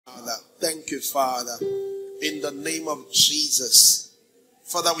Thank you, Father. In the name of Jesus.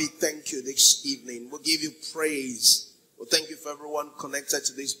 Father, we thank you this evening. We'll give you praise. We'll thank you for everyone connected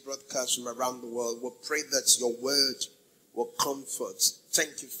to this broadcast from around the world. We'll pray that your word will comfort.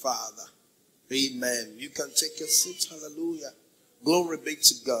 Thank you, Father. Amen. You can take a seat. Hallelujah. Glory be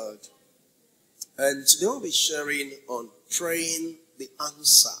to God. And today we'll be sharing on praying the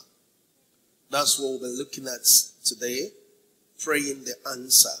answer. That's what we'll be looking at today. Praying the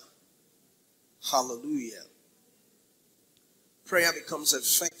answer. Hallelujah. Prayer becomes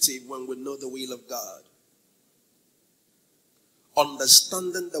effective when we know the will of God.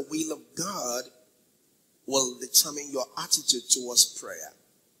 Understanding the will of God will determine your attitude towards prayer.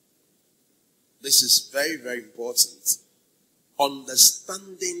 This is very, very important.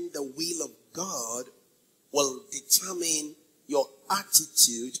 Understanding the will of God will determine your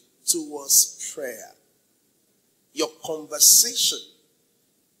attitude towards prayer. Your conversation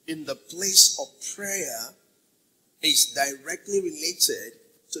in the place of prayer is directly related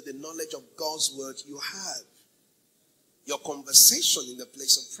to the knowledge of God's word you have. Your conversation in the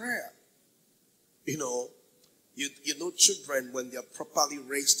place of prayer. You know children when they are properly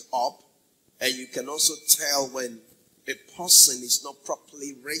raised up, and you can also tell when a person is not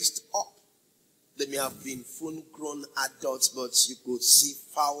properly raised up. They may have been full-grown adults, but you could see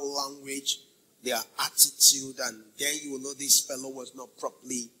foul language, their attitude, and then you will know this fellow was not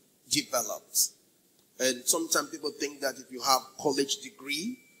properly developed. And sometimes people think that if you have college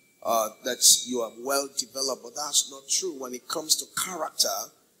degree, that you are well developed, but that's not true. When it comes to character,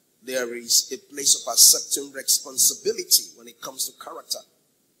 there is a place of accepting responsibility when it comes to character.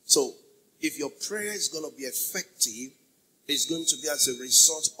 So, if your prayer is going to be effective, it's going to be as a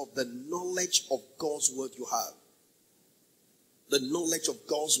result of the knowledge of God's word you have. The knowledge of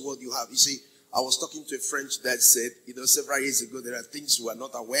God's word you have. You see, I was talking to a friend that said, several years ago, there are things we are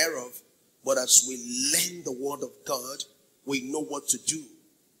not aware of, but as we learn the word of God, we know what to do.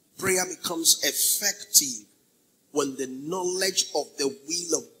 Prayer becomes effective when the knowledge of the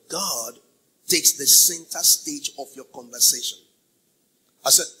will of God takes the center stage of your conversation.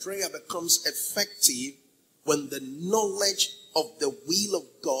 I said prayer becomes effective when the knowledge of the will of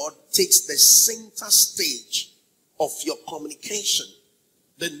God takes the center stage of your communication.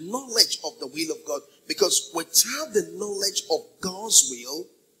 The knowledge of the will of God. Because without the knowledge of God's will,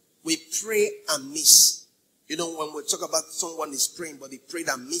 we pray amiss. When we talk about someone is praying, but he prayed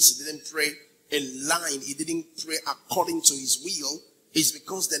amiss, he didn't pray in line, he didn't pray according to his will, it's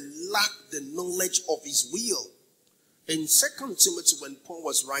because they lack the knowledge of his will. In 2 Timothy, when Paul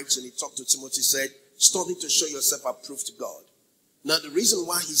was writing, he talked to Timothy, he said, study to show yourself approved to God. Now, the reason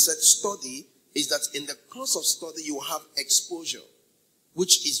why he said study is that in the course of study, you will have exposure,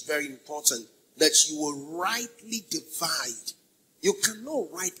 which is very important, that you will rightly divide. You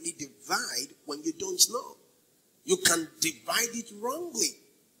cannot rightly divide when you don't know. You can divide it wrongly.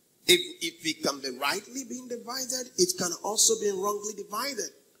 If it can be rightly being divided, it can also be wrongly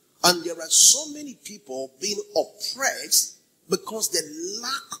divided. And there are so many people being oppressed because they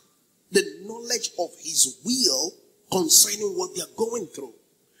lack the knowledge of his will concerning what they are going through.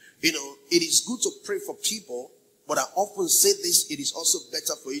 It is good to pray for people, but I often say this, it is also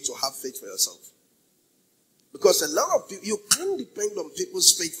better for you to have faith for yourself. Because a lot of people, you can't depend on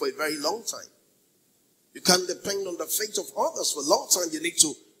people's faith for a very long time. You can't depend on the faith of others for a long time. You need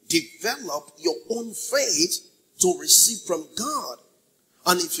to develop your own faith to receive from God.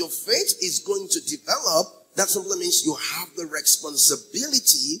 And if your faith is going to develop, that simply means you have the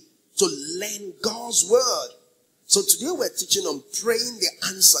responsibility to learn God's word. So today we're teaching on praying the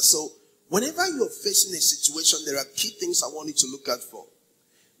answer. So whenever you're facing a situation, there are key things I want you to look out for.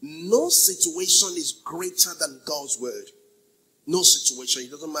 No situation is greater than God's word. No situation.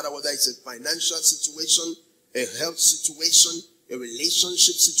 It doesn't matter whether it's a financial situation, a health situation, a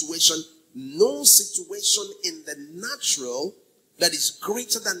relationship situation. No situation in the natural that is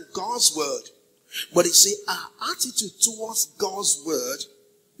greater than God's word. But you see, our attitude towards God's word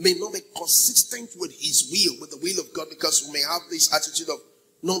may not be consistent with his will, with the will of God, because we may have this attitude of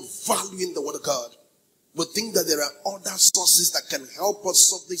not valuing the word of God. We think that there are other sources that can help us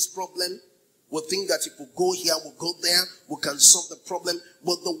solve this problem. We think that if we go here, we'll go there, we can solve the problem.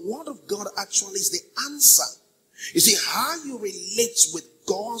 But the word of God actually is the answer. You see, how you relate with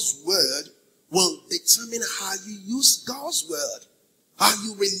God's word will determine how you use God's word. How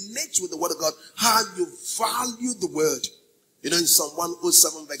you relate with the word of God. How you value the word. In Psalm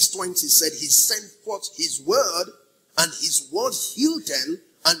 107 verse 20 said, he sent forth his word, and his word healed them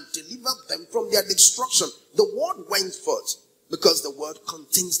and delivered them from their destruction. The word went forth because the word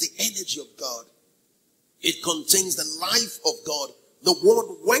contains the energy of God. It contains the life of God. The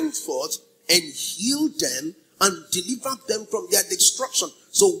word went forth and heal them and deliver them from their destruction.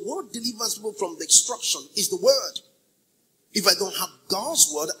 So what delivers people from destruction is the word. If I don't have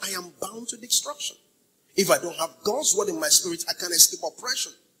God's word, I am bound to destruction. If I don't have God's word in my spirit, I can't escape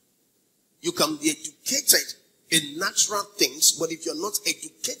oppression. You can be educated in natural things, but if you're not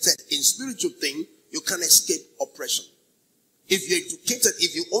educated in spiritual things, you can't escape oppression. If you're educated,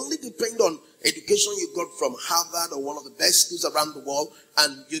 if you only depend on education you got from Harvard or one of the best schools around the world,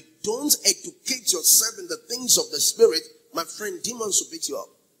 and you don't educate yourself in the things of the spirit, my friend, demons will beat you up.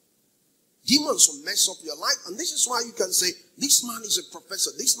 Demons will mess up your life. And this is why you can say, this man is a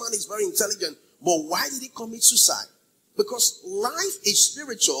professor, this man is very intelligent, but why did he commit suicide? Because life is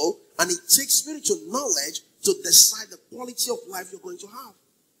spiritual, and it takes spiritual knowledge to decide the quality of life you're going to have.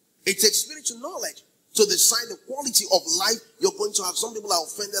 It takes spiritual knowledge to decide the quality of life you're going to have. Some people are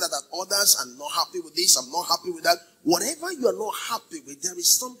offended at others. I'm not happy with this, I'm not happy with that. Whatever you are not happy with, there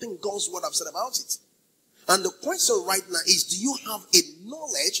is something God's word has said about it. And the question right now is, do you have a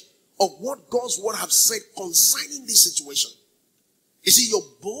knowledge of what God's word has said concerning this situation? You see, your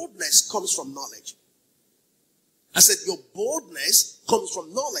boldness comes from knowledge. I said your boldness comes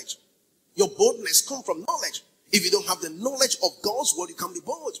from knowledge. Your boldness comes from knowledge. If you don't have the knowledge of God's word, you can't be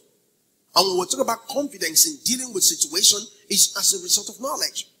bold. And when we talk about confidence in dealing with situation, it's as a result of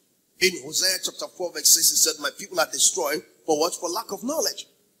knowledge. In Hosea chapter 4 verse 6, it said, my people are destroyed for what? For lack of knowledge.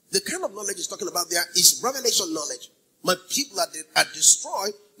 The kind of knowledge he's talking about there is revelation knowledge. My people are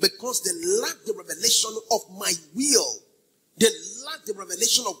destroyed because they lack the revelation of my will. They lack the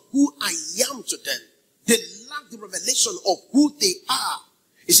revelation of who I am to them. They lack the revelation of who they are.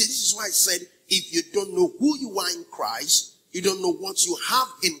 You see, this is why I said, if you don't know who you are in Christ, you don't know what you have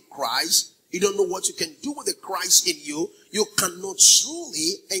in Christ, you don't know what you can do with the Christ in you, you cannot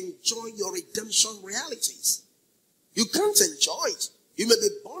truly enjoy your redemption realities. You can't enjoy it. You may be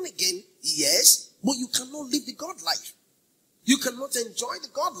born again, yes, but you cannot live the God life. You cannot enjoy the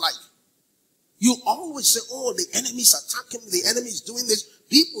God life. You always say, oh, the enemy is attacking me, the enemy is doing this.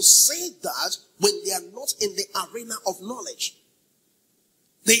 People say that when they are not in the arena of knowledge.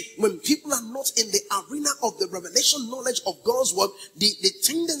 When people are not in the arena of the revelation knowledge of God's word, the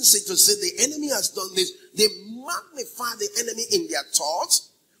tendency to say the enemy has done this, they magnify the enemy in their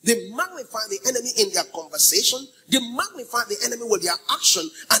thoughts, they magnify the enemy in their conversation, they magnify the enemy with their action,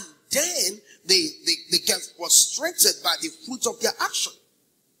 and then they get frustrated by the fruit of their action.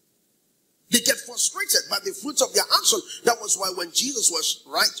 They get frustrated by the fruit of their action. That was why when Jesus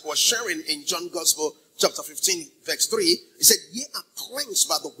was sharing in John Gospel, chapter 15, verse 3, he said, ye are cleansed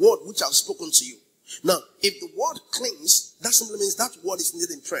by the word which I have spoken to you. Now, if the word cleanse, that simply means that word is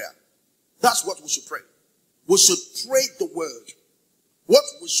needed in prayer. That's what we should pray. We should pray the word. What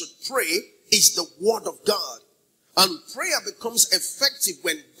we should pray is the word of God. And prayer becomes effective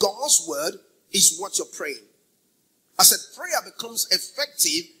when God's word is what you're praying. I said prayer becomes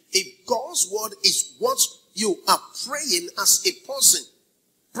effective if God's word is what you are praying as a person.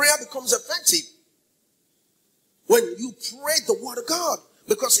 Prayer becomes effective when you pray the word of God.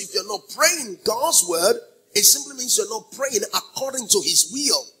 Because if you're not praying God's word, it simply means you're not praying according to his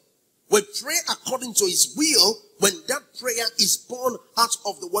will. We pray according to his will when that prayer is born out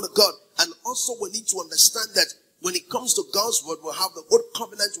of the word of God. And also we need to understand that when it comes to God's word, we'll have the old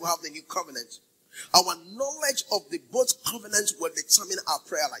covenant, we'll have the new covenant. Our knowledge of the both covenants will determine our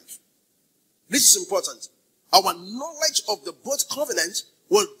prayer life. This is important. Our knowledge of the both covenants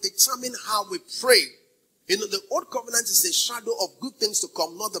will determine how we pray. You know, the old covenant is a shadow of good things to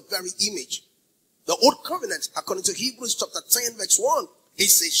come, not the very image. The old covenant, according to Hebrews chapter 10, verse 1,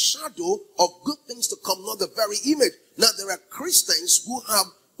 is a shadow of good things to come, not the very image. Now, there are Christians who have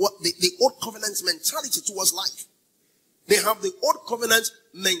what the old covenant mentality towards life. They have the old covenant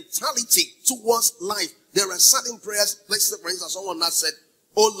mentality towards life. There are certain prayers, let's say, for instance, someone has said,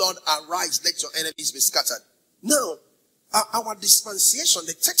 oh Lord, arise, let your enemies be scattered. Now, our dispensation,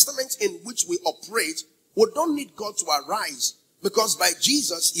 the testament in which we operate, we don't need God to arise, because by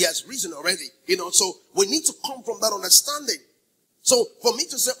Jesus, he has risen already. You know, so we need to come from that understanding. So for me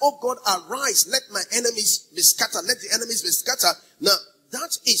to say, oh God, arise, let my enemies be scattered, let the enemies be scattered. Now,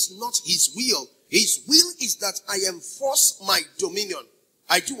 that is not his will. His will is that I enforce my dominion.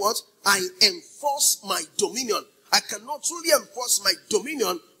 I do what? I enforce my dominion. I cannot truly enforce my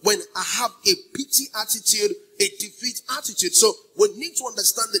dominion when I have a pity attitude, a defeat attitude. So we need to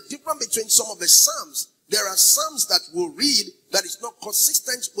understand the difference between some of the Psalms. There are Psalms that we'll read that is not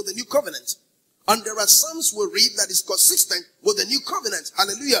consistent with the new covenant. And there are Psalms we'll read that is consistent with the new covenant.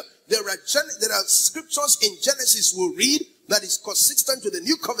 Hallelujah. There are scriptures in Genesis we'll read that is consistent with the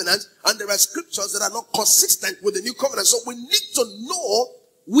new covenant, and there are scriptures that are not consistent with the new covenant. So we need to know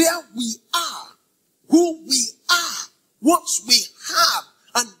where we are, who we are, what we have,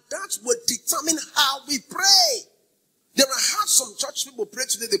 and that will determine how we pray. There are some church people pray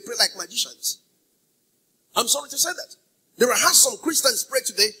today, they pray like magicians. I'm sorry to say that. There are some Christians pray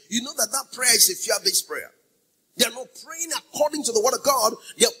today, you know that prayer is a fear-based prayer. They are not praying according to the word of God,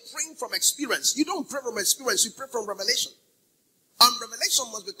 they are praying from experience. You don't pray from experience, you pray from revelation. And revelation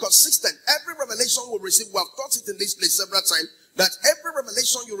must be consistent. Every revelation we receive, we have taught it in this place several times, that every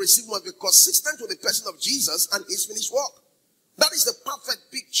revelation you receive must be consistent with the person of Jesus and his finished work. That is the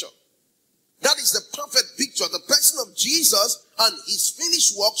perfect picture. That is the perfect picture. The person of Jesus and his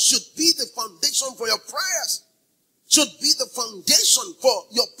finished work should be the foundation for your prayers. Should be the foundation for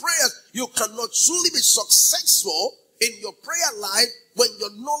your prayers. You cannot truly be successful in your prayer life when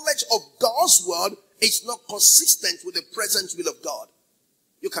your knowledge of God's word is not consistent with the present will of God.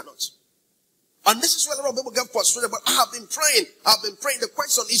 You cannot. And this is where a lot of people get frustrated. But I have been praying. The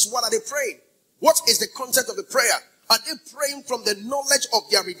question is, what are they praying? What is the content of the prayer? Are they praying from the knowledge of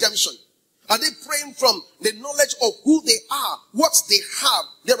their redemption? Are they praying from the knowledge of who they are, what they have?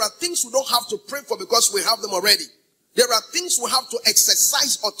 There are things we don't have to pray for because we have them already. There are things we have to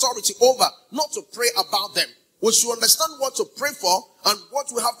exercise authority over, not to pray about them. We should understand what to pray for and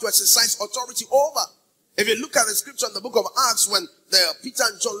what we have to exercise authority over. If you look at the scripture in the book of Acts, when Peter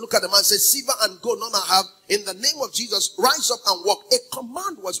and John look at the man and say, silver and gold none I have, in the name of Jesus, rise up and walk. A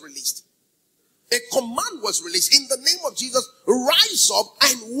command was released. A command was released. In the name of Jesus, rise up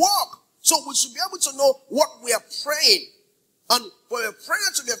and walk. So we should be able to know what we are praying. And for a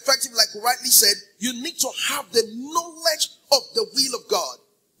prayer to be effective, like we rightly said, you need to have the knowledge of the will of God.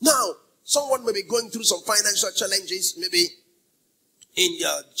 Now, someone may be going through some financial challenges, maybe in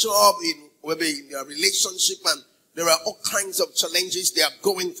your job, maybe in your relationship, and there are all kinds of challenges they are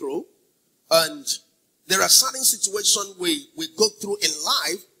going through. And there are certain situations we go through in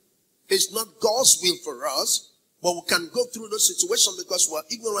life. It's not God's will for us. But we can go through those situations because we are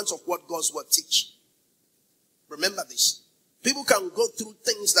ignorant of what God's word teach. Remember this. People can go through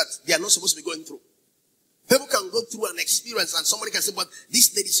things that they are not supposed to be going through. People can go through an experience and somebody can say, but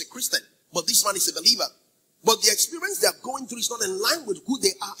this lady is a Christian, but this man is a believer. But the experience they are going through is not in line with who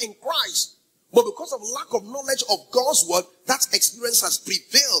they are in Christ. But because of lack of knowledge of God's word, that experience has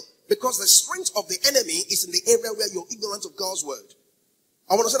prevailed. Because the strength of the enemy is in the area where you're ignorant of God's word.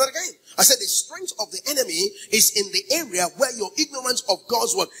 I want to say that again. I said the strength of the enemy is in the area where you're ignorant of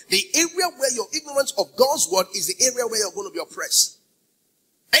God's word. The area where you're ignorant of God's word is the area where you're going to be oppressed.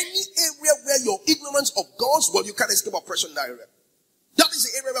 Any area where you're ignorant of God's word, you can't escape oppression in that area. That is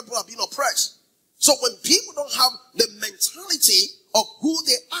the area where people are being oppressed. So when people don't have the mentality of who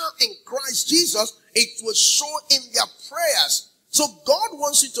they are in Christ Jesus, it will show in their prayers. So God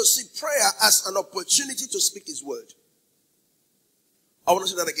wants you to see prayer as an opportunity to speak his word. I want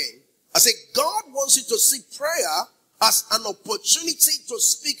to say that again. I say God wants you to see prayer as an opportunity to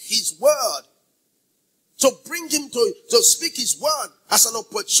speak his word. To bring him to speak his word as an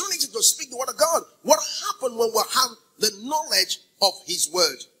opportunity to speak the word of God. What happened when we have the knowledge of his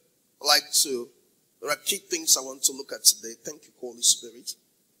word? There are key things I want to look at today. Thank you, Holy Spirit.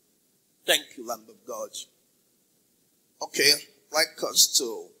 Thank you, Lamb of God. Okay, I'd like us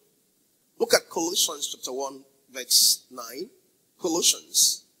to look at Colossians chapter 1, verse 9.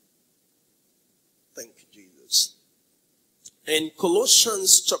 Colossians. Thank you, Jesus. In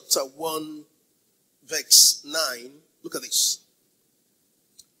Colossians chapter 1, verse 9, look at this.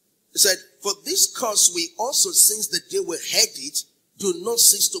 It said, for this cause we also, since the day we heard it, do not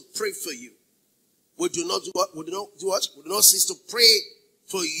cease to pray for you. We do not do what? We do not do what? We do not cease to pray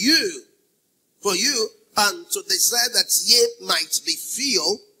for you, and to desire that ye might be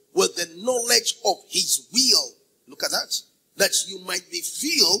filled with the knowledge of his will. Look at that. That you might be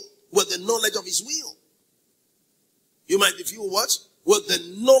filled with the knowledge of his will. You might be filled what? With the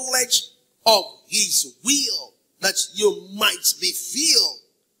knowledge of his will. That you might be filled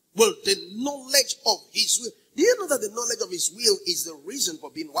with the knowledge of his will. Do you know that the knowledge of his will is the reason for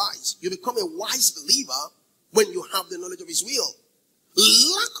being wise? You become a wise believer when you have the knowledge of his will.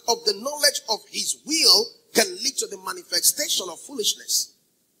 Lack of the knowledge of his will can lead to the manifestation of foolishness.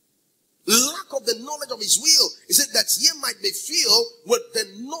 Lack of the knowledge of his will. He said that ye might be filled with the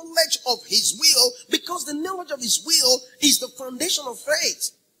knowledge of his will, because the knowledge of his will is the foundation of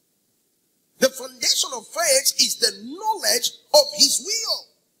faith. The foundation of faith is the knowledge of his will.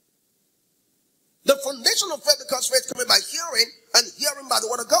 The foundation of faith, because faith coming by hearing, and hearing by the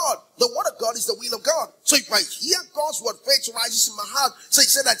word of God. The word of God is the will of God. So if I hear God's word, faith rises in my heart. So he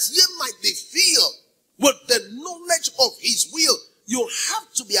said that ye might be filled with the knowledge of his will. You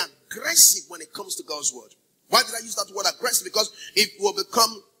have to be aggressive when it comes to God's word. Why did I use that word aggressive? Because it will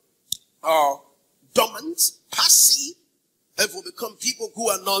become dormant, passive, if we become people who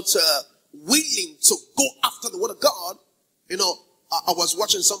are not willing to go after the word of God. You know, I was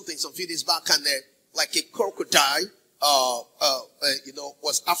watching something some few days back, and like a crocodile,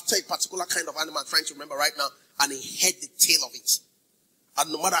 was after a particular kind of animal. I'm trying to remember right now, and he had the tail of it.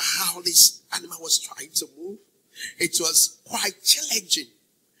 And no matter how this animal was trying to move, it was quite challenging.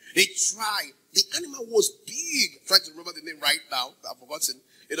 They tried. The animal was big. I'm trying to remember the name right now. I've forgotten.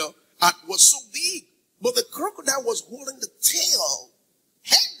 You know, and it was so big. But the crocodile was holding the tail.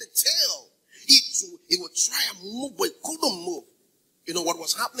 Had the tail. It would try and move, but it couldn't move. You know what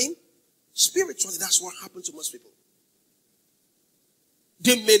was happening? Spiritually, that's what happened to most people.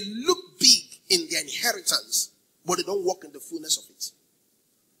 They may look big in their inheritance, but they don't walk in the fullness of it.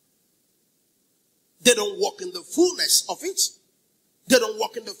 They don't walk in the fullness of it. They don't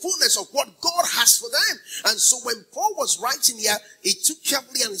walk in the fullness of what God has for them. And so when Paul was writing here, he took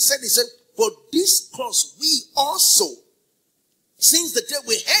carefully and he said, for this cause we also, since the day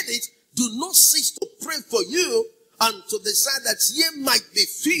we heard it, do not cease to pray for you and to desire that ye might be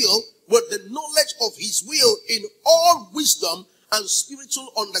filled with the knowledge of his will in all wisdom and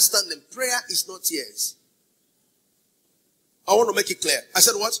spiritual understanding. Prayer is not tears. I want to make it clear. I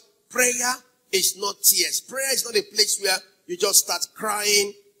said what? Prayer is not tears. Prayer is not a place where you just start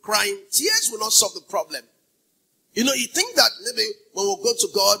crying. Tears will not solve the problem. You know, you think that maybe when we go to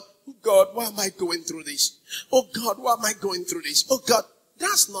God, oh God, why am I going through this? Oh God, why am I going through this? Oh God,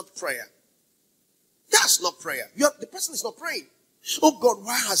 that's not prayer. That's not prayer. The person is not praying. Oh God,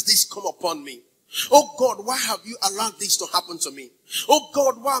 why has this come upon me? Oh God, why have you allowed this to happen to me? Oh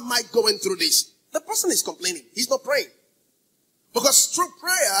God, why am I going through this? The person is complaining. He's not praying. Because true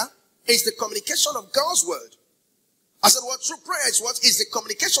prayer is the communication of God's word. I said what? True prayer is what? Is the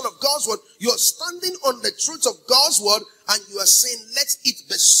communication of God's word. You are standing on the truth of God's word and you are saying, let it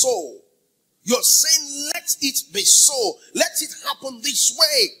be so. You're saying, let it be so. Let it happen this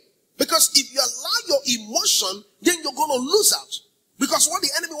way. Because if you allow your emotion, then you're going to lose out. Because what the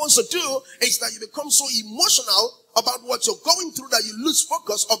enemy wants to do is that you become so emotional about what you're going through that you lose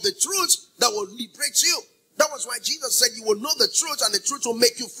focus of the truth that will liberate you. That was why Jesus said you will know the truth and the truth will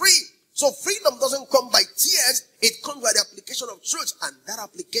make you free. So freedom doesn't come by tears. It comes by the application of truth. And that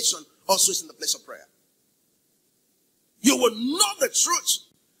application also is in the place of prayer. You will know the truth.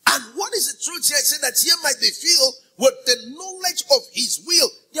 And what is the truth here? It said that ye might be filled with the knowledge of his will.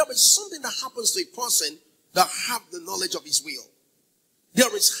 There is something that happens to a person that have the knowledge of his will.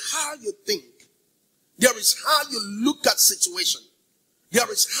 There is how you think. There is how you look at situation. There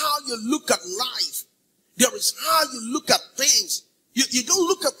is how you look at life. There is how you look at things. You don't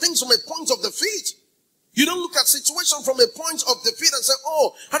look at things from a point of the feet. You don't look at situation from a point of the feet and say,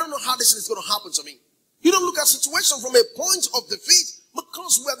 oh, I don't know how this is going to happen to me. You don't look at situation from a point of the feet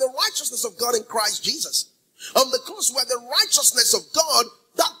because we are the righteousness of God in Christ Jesus. And because we are the righteousness of God,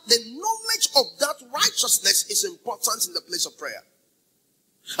 that the knowledge of that righteousness is important in the place of prayer.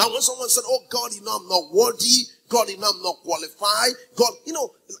 And when someone said, oh God, you know, I'm not worthy. God, you know, I'm not qualified. God, you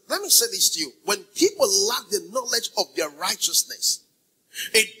know, let me say this to you. When people lack the knowledge of their righteousness,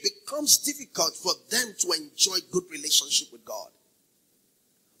 it becomes difficult for them to enjoy good relationship with God.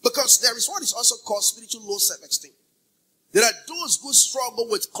 Because there is what is also called spiritual low self-esteem. There are those who struggle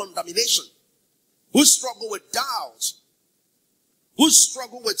with condemnation, who struggle with doubt, who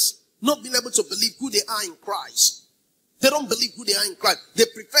struggle with not being able to believe who they are in Christ. They don't believe who they are in Christ. They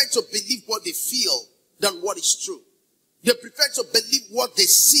prefer to believe what they feel than what is true. They prefer to believe what they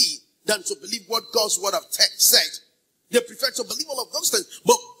see than to believe what God's word have said. They prefer to believe all of those things.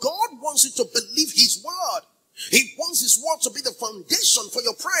 But God wants you to believe his word. He wants his word to be the foundation for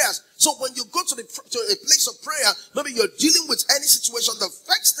your prayers. So when you go to a place of prayer, maybe you're dealing with any situation, the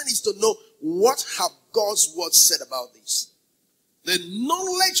first thing is to know, what have God's word said about this? The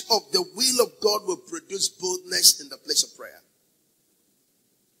knowledge of the will of God will produce boldness in the place of prayer.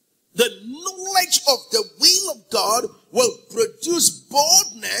 The knowledge of the will of God will produce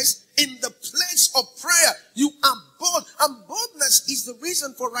boldness in the place of prayer. You are bold, and boldness is the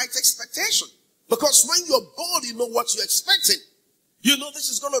reason for right expectation. Because when you're bold, you know what you're expecting. You know this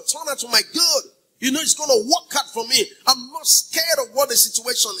is going to turn out to my good. You know it's going to work out for me. I'm not scared of what the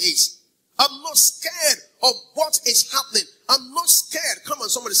situation is. I'm not scared of what is happening. I'm not scared. Come on,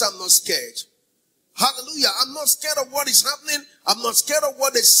 somebody say, I'm not scared. Hallelujah. I'm not scared of what is happening. I'm not scared of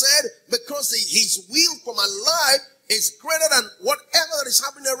what they said, because his will for my life is greater than whatever that is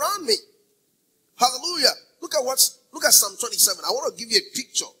happening around me. Hallelujah. Look at Psalm 27. I want to give you a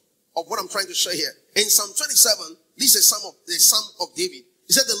picture of what I'm trying to show here. In Psalm 27, this is the Psalm of David.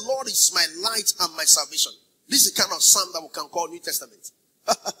 He said, the Lord is my light and my salvation. This is the kind of psalm that we can call New Testament.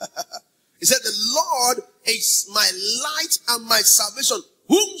 He said, the Lord is my light and my salvation.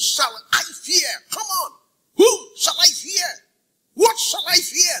 Whom shall I fear? Come on. Whom shall I fear? What shall I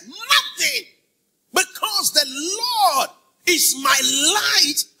fear? Nothing. Because the Lord is my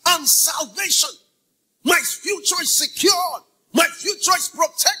light and salvation. My future is secured. My future is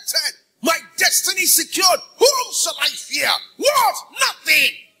protected. My destiny is secured. Whom shall I fear? What?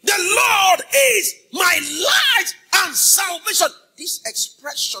 Nothing. The Lord is my light and salvation. This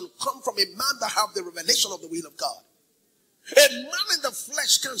expression comes from a man that have the revelation of the will of God. A man in the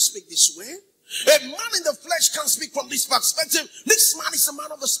flesh can't speak this way. A man in the flesh can't speak from this perspective. This man is a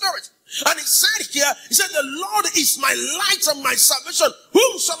man of the Spirit. And he said here, he said, the Lord is my light and my salvation.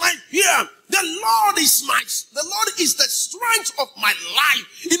 Whom shall I fear? The Lord is the strength of my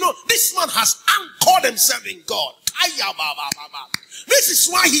life. You know, this man has anchored himself in God. This is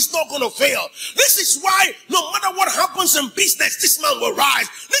why he's not going to fail. This is why no matter what happens in business, this man will rise.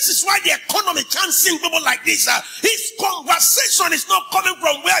 This is why the economy can't sing people like this. His conversation is not coming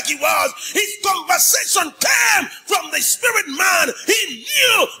from where he was. His conversation came from the spirit man. He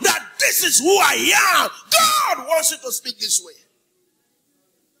knew that this is who I am. God wants you to speak this way.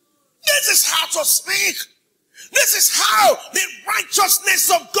 This is how to speak. This is how the righteousness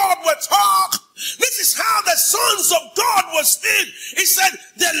of God will talk. This is how the sons of God will speak. He said,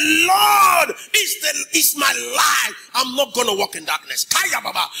 the Lord is my light. I'm not going to walk in darkness.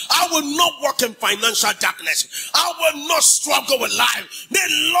 I will not walk in financial darkness. I will not struggle with life. The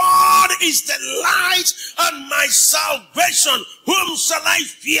Lord is the light and my salvation. Whom shall I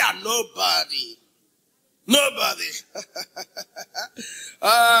fear? Nobody. Nobody.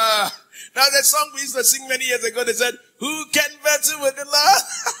 Now the song we used to sing many years ago, they said, who can battle with the Lord?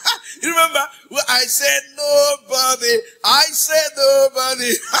 You remember? Well, I said nobody. I said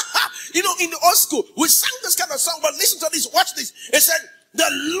nobody. You know, in the old school, we sang this kind of song, but listen to this, watch this. It said, the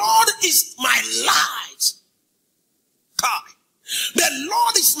Lord is my light. The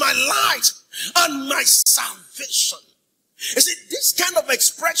Lord is my light and my salvation. You see, this kind of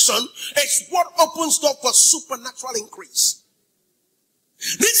expression is what opens door for supernatural increase.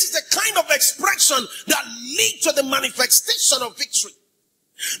 This is the kind of expression that leads to the manifestation of victory.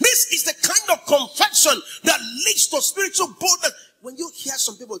 This is the kind of confession that leads to spiritual boldness. When you hear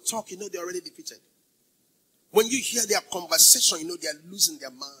some people talk, you know they're already defeated. When you hear their conversation, you know they're losing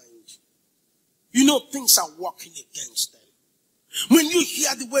their mind. You know things are working against them. When you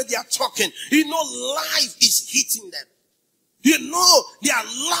hear the way they are talking, you know life is hitting them. You know they are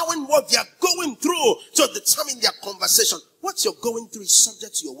allowing what they are going through to determine their conversation. What you're going through is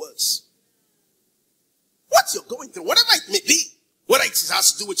subject to your words. What you're going through, whatever it may be, whether it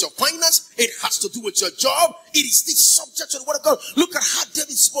has to do with your finance, it has to do with your job, it is still subject to the word of God. Look at how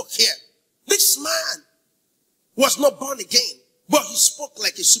David spoke here. This man was not born again, but he spoke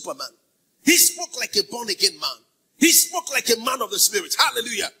like a superman. He spoke like a born again man. He spoke like a man of the Spirit.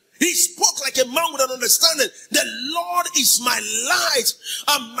 Hallelujah. He spoke like a man with an understanding. The Lord is my light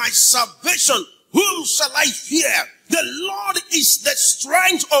and my salvation. Whom shall I fear? The Lord is the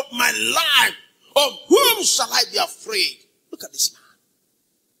strength of my life. Of whom shall I be afraid? Look at this man.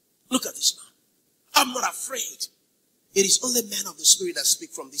 Look at this man. I'm not afraid. It is only men of the Spirit that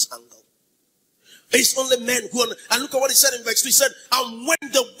speak from this angle. It's only men who, and look at what he said in verse 2. He said, and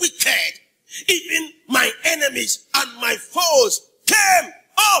when the wicked, even my enemies and my foes, came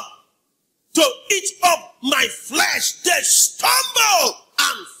up to eat up my flesh, they stumbled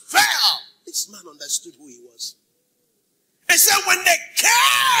and fell. This man understood who he was. He said when they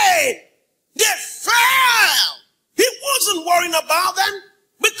came, they fell. He wasn't worrying about them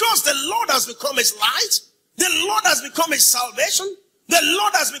because the Lord has become his light. The Lord has become his salvation. The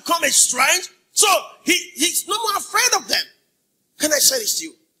Lord has become his strength. So he's no more afraid of them. Can I say this to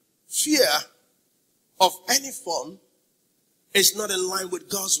you? Fear of any form is not in line with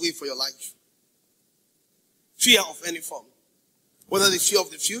God's way for your life. Fear of any form. Whether the fear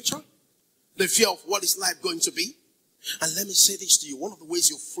of the future, the fear of what is life going to be. And let me say this to you. One of the ways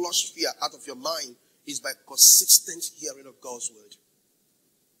you flush fear out of your mind is by consistent hearing of God's word.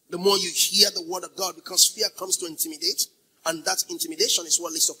 The more you hear the word of God, because fear comes to intimidate, and that intimidation is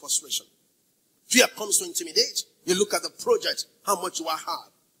what leads to frustration. Fear comes to intimidate. You look at the project, how much you are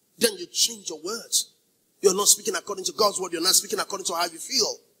hard. Then you change your words. You're not speaking according to God's word. You're not speaking according to how you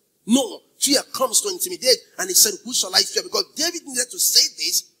feel. No, fear comes to intimidate. And he said, who shall I fear? Because David needed to say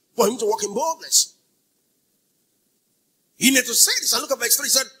this for him to walk in boldness. He needed to say this. And look at verse 3. He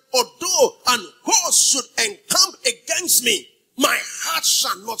said, although an host should encamp against me, my heart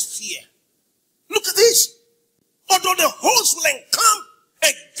shall not fear. Look at this. Although the host will encamp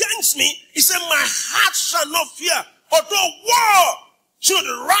against against me, he said, my heart shall not fear. Although war should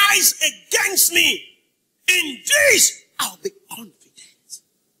rise against me, in this I'll be confident.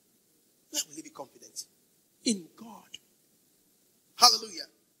 Where will you be confident? In God. Hallelujah.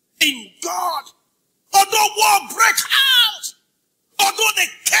 In God. Although war break out, although they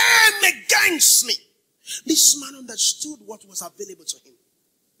came against me, this man understood what was available to him.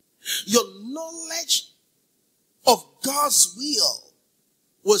 Your knowledge of God's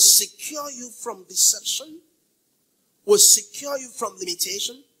will secure you from deception, will secure you from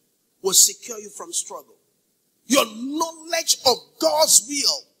limitation, will secure you from struggle. Your knowledge of God's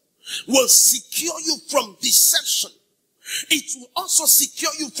will secure you from deception. It will also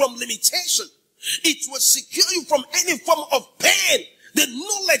secure you from limitation. It will secure you from any form of pain. The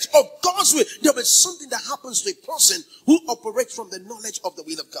knowledge of God's will. There is something that happens to a person who operates from the knowledge of the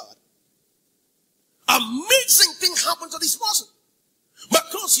will of God. Amazing thing happened to this person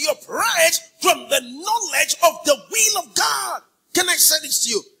because he operates from the knowledge of the will of God. Can I say this to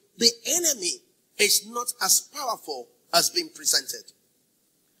you? The enemy is not as powerful as being presented.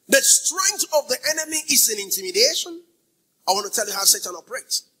 The strength of the enemy is in intimidation. I want to tell you how Satan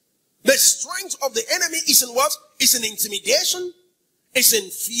operates. The strength of the enemy is in what? Is in intimidation, is in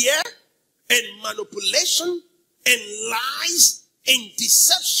fear, in manipulation, in lies, in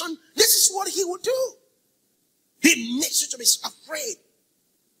deception. This is what he will do. He makes you to be afraid.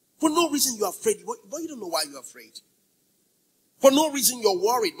 For no reason you're afraid, but you don't know why you're afraid. For no reason you're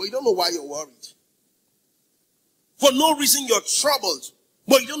worried, but you don't know why you're worried. For no reason you're troubled,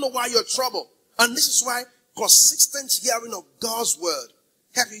 but you don't know why you're troubled. And this is why consistent hearing of God's word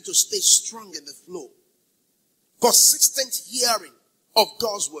helps you to stay strong in the flow. Consistent hearing of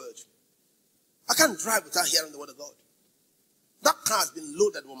God's word. I can't drive without hearing the word of God. That car has been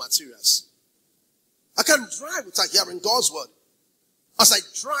loaded with materials. I can't drive without hearing God's word. As I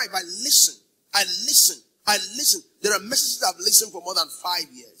drive, I listen. I listen. I listen. There are messages I've listened for more than 5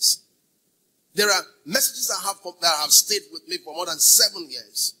 years. There are messages that have stayed with me for more than 7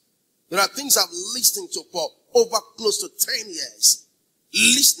 years. There are things I've listened to for over close to 10 years.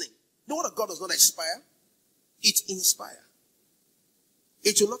 Listening. The word of God does not expire. It inspires.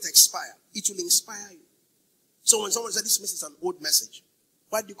 It will not expire. It will inspire you. So when someone says this message is an old message,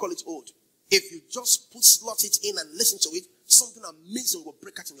 why do you call it old? If you just slot it in and listen to it, something amazing will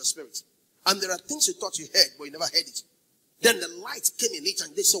break out in your spirit. And there are things you thought you heard, but you never heard it. Then the light came in it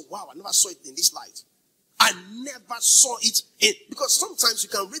and they said, wow, I never saw it in this light. I never saw it in, because sometimes you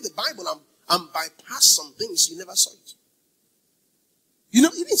can read the Bible and bypass some things, you never saw it. You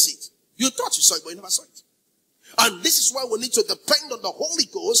didn't see it. You thought you saw it, but you never saw it. And this is why we need to depend on the Holy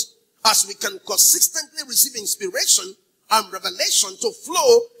Ghost as we can consistently receive inspiration and revelation to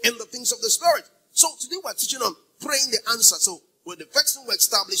flow in the things of the Spirit. So today we're teaching on praying the answer. So the first thing we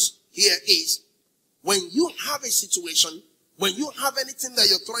establish here is when you have a situation, when you have anything that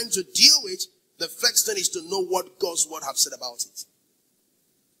you're trying to deal with, the first thing is to know what God's word has said about it.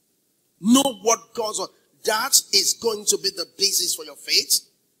 Know what God's word. That is going to be the basis for your faith.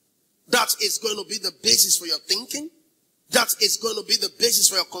 That is going to be the basis for your thinking. That is going to be the basis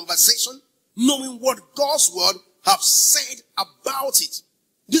for your conversation. Knowing what God's word have said about it.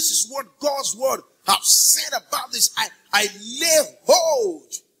 This is what God's word have said about this. I lay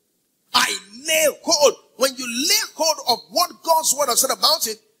hold. I lay hold. When you lay hold of what God's word has said about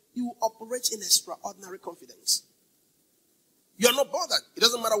it, you will operate in extraordinary confidence. You are not bothered. It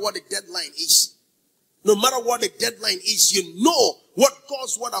doesn't matter what the deadline is. No matter what the deadline is, you know what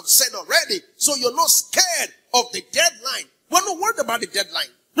God's word have said already. So you're not scared of the deadline. We're not worried about the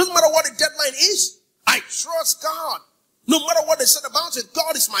deadline. Doesn't matter what the deadline is. I trust God. No matter what they said about it,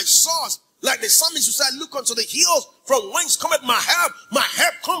 God is my source. Like the psalmist who said, look unto the hills, from whence cometh my help. My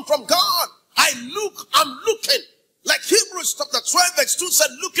help come from God. I'm looking. Like Hebrews chapter 12 verse 2 said,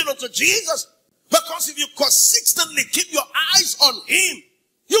 looking unto Jesus. Because if you consistently keep your eyes on him,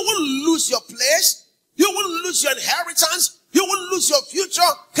 you won't lose your place. You won't lose your inheritance. You won't lose your future.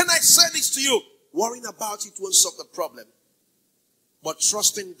 Can I say this to you? Worrying about it won't solve the problem. But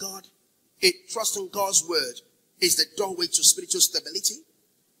trusting God, trusting God's word is the doorway to spiritual stability,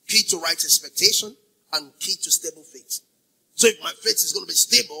 key to right expectation, and key to stable faith. So if my faith is going to be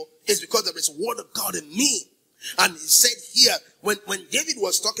stable, it's because there is a word of God in me. And he said here, when David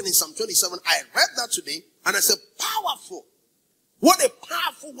was talking in Psalm 27, I read that today, and I said, powerful. What a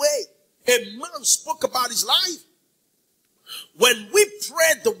powerful way a man spoke about his life. When we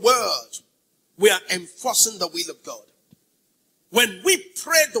pray the word, we are enforcing the will of God. When we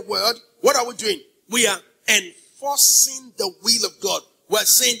pray the word, what are we doing? We are enforcing the will of God. We're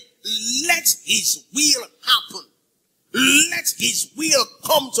saying, let his will happen. Let his will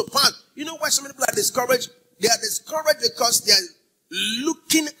come to pass. You know why so many people are discouraged? They are discouraged because they are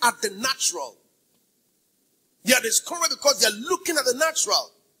looking at the natural. They are discouraged because they are looking at the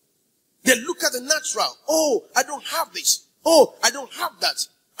natural. They look at the natural. Oh, I don't have this. Oh, I don't have that.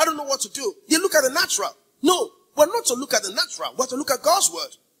 I don't know what to do. They look at the natural. No, we're not to look at the natural. We're to look at God's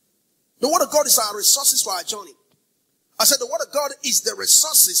word. The word of God is our resources for our journey. I said the word of God is the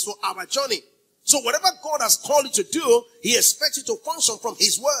resources for our journey. So whatever God has called you to do, he expects you to function from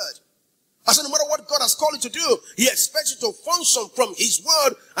his word. I said no matter what God has called you to do, he expects you to function from his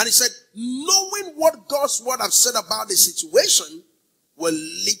word. And he said, knowing what God's word has said about the situation will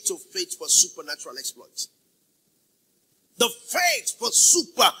lead to faith for supernatural exploits. The faith for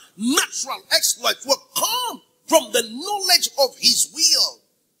supernatural exploits will come from the knowledge of his will.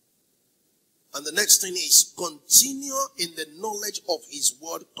 And the next thing is continue in the knowledge of his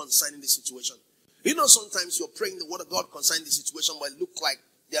word concerning the situation. You know, sometimes you're praying the word of God concerning the situation, but it looks like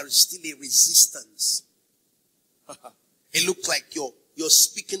there is still a resistance. It looks like you're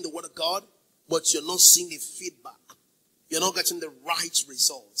speaking the word of God, but you're not seeing the feedback. You're not getting the right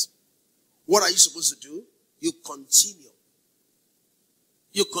results. What are you supposed to do? You continue.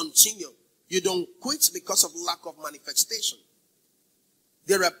 You continue. You don't quit because of lack of manifestation.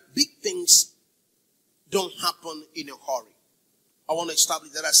 There are big things don't happen in a hurry. I want to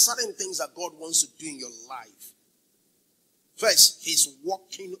establish there are certain things that God wants to do in your life. First, he's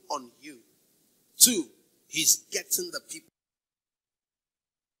working on you. Two, he's getting the people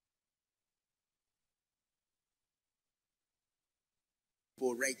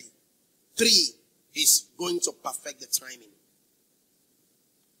ready. Three, he's going to perfect the timing.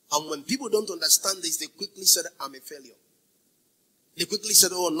 And when people don't understand this, they quickly said, I'm a failure. They quickly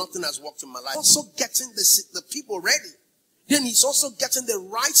said, oh, nothing has worked in my life. Also getting the people ready. Then he's also getting the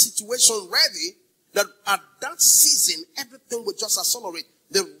right situation ready, that at that season, everything will just accelerate.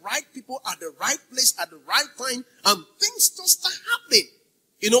 The right people at the right place at the right time, and things just start happening.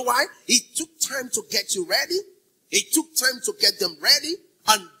 You know why? It took time to get you ready. It took time to get them ready,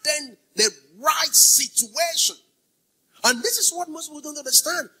 and then the right situation. And this is what most people don't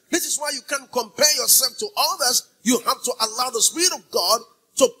understand. This is why you can't compare yourself to others. You have to allow the Spirit of God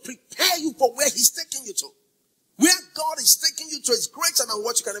to prepare you for where he's taking you to. Where God is taking you to is greater than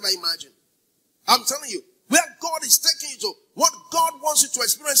what you can ever imagine. I'm telling you, where God is taking you to, what God wants you to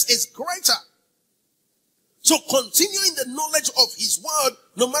experience is greater. So continue in the knowledge of his word,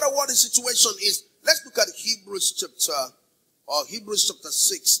 no matter what the situation is. Let's look at Hebrews chapter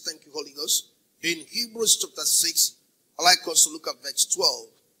 6. Thank you, Holy Ghost. In Hebrews chapter 6, I'd like us to look at verse 12.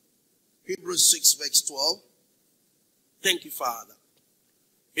 Hebrews 6, verse 12. Thank you, Father.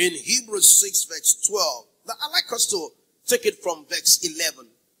 In Hebrews 6, verse 12. I'd like us to take it from verse 11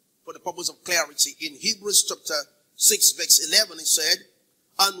 for the purpose of clarity. In Hebrews chapter 6, verse 11, it said,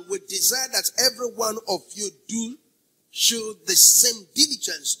 and we desire that every one of you do show the same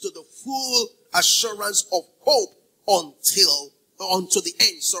diligence to the full assurance of hope unto the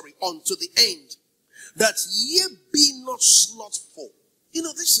end, that ye be not slothful. You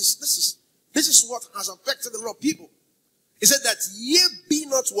know, this is what has affected a lot of people. He said that ye be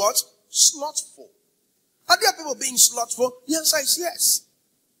not what? Slothful. Are there people being slothful? The answer is yes.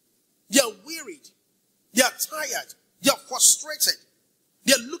 They are wearied. They are tired. They are frustrated.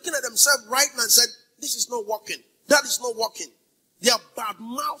 They are looking at themselves right now and said, this is not working. That is not working. They are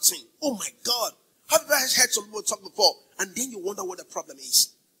bad-mouthing. Oh my God. Have you ever heard some people talk before? And then you wonder what the problem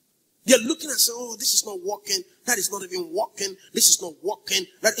is. They are looking and saying, oh, this is not working. That is not even working. This is not working.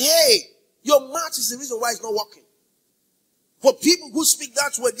 That, hey, your mouth is the reason why it's not working. For people who speak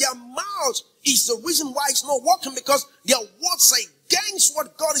that way, their mouth is the reason why it's not working, because their words are against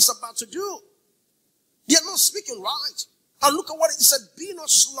what God is about to do. They are not speaking right. And look at what he said, be not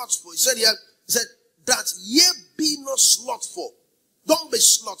slothful. He said here, he said, that ye be not slothful. Don't be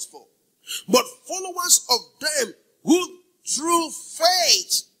slothful. But followers of them who through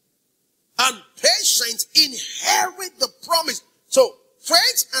faith and patience inherit the promise. So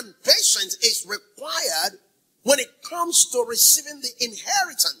faith and patience is required when it comes to receiving the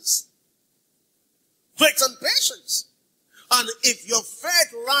inheritance. Faith and patience. And if your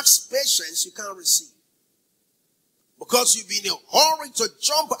faith lacks patience, you can't receive. Because you've been in a hurry to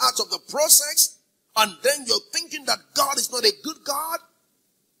jump out of the process, and then you're thinking that God is not a good God.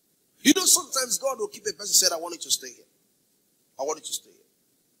 You know, sometimes God will keep a person said, I want you to stay here. I want you to stay here.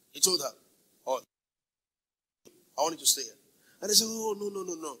 He told her, oh, I want you to stay here. And they said, oh,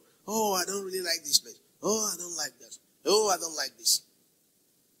 no. Oh, I don't really like this place. Oh, I don't like that. Oh, I don't like this.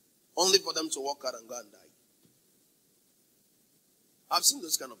 Only for them to walk out and go and die. I've seen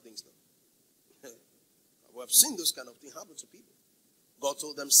those kind of things now. We have seen those kind of things happen to people. God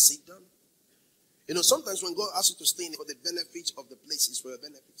told them, sit down. You know, sometimes when God asks you to stay in for the benefit of the place, it's for your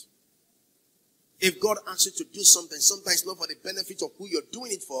benefit. If God asks you to do something, sometimes not for the benefit of who you're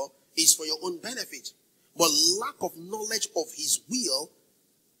doing it for, it's for your own benefit. But lack of knowledge of his will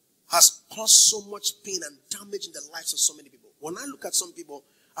has caused so much pain and damage in the lives of so many people. When I look at some people,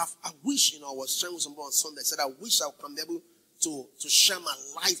 I wish, I was sharing with somebody on Sunday. I said, I wish I can be able to share my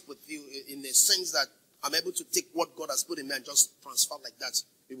life with you in the sense that I'm able to take what God has put in me and just transfer like that.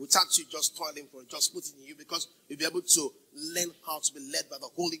 Without you just toiling for it, just put it in you, because you'll be able to learn how to be led by the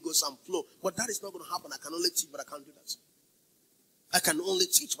Holy Ghost and flow. But that is not going to happen. I can only teach, but I can't do that. I can only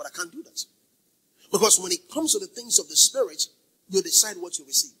teach, but I can't do that. Because when it comes to the things of the Spirit, you decide what you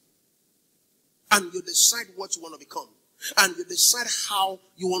receive. And you decide what you want to become. And you decide how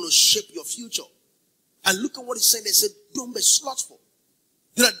you want to shape your future. And look at what he's saying. They said, don't be slothful.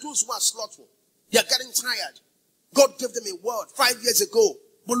 There are those who are slothful. They are getting tired. God gave them a word 5 years ago.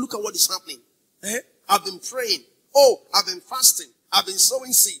 But look at what is happening. I've been praying. Oh, I've been fasting. I've been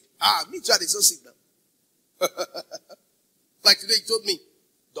sowing seed. Me too, I did sow seed now. Like today, he told me,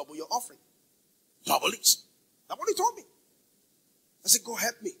 double your offering. Double it. That's what he told me. I said, God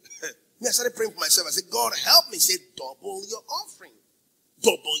help me. I started praying for myself. I said, God help me. He said, double your offering.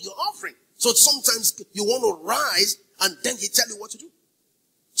 Double your offering. So sometimes you want to rise and then he tell you what to do.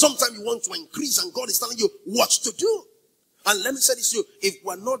 Sometimes you want to increase and God is telling you what to do. And let me say this to you. If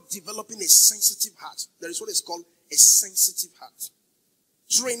we're not developing a sensitive heart, there is what is called a sensitive heart.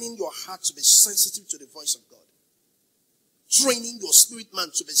 Training your heart to be sensitive to the voice of God. Training your spirit man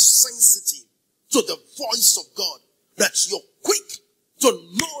to be sensitive to the voice of God. That you're quick to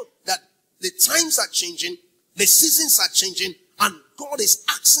know that the times are changing, the seasons are changing, and God is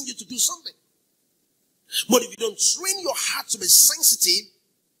asking you to do something. But if you don't train your heart to be sensitive,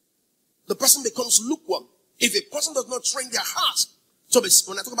 the person becomes lukewarm. If a person does not train their heart to be,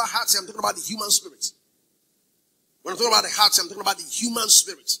 when I talk about heart, I'm talking about the human spirit. When I talk about the heart, I'm talking about the human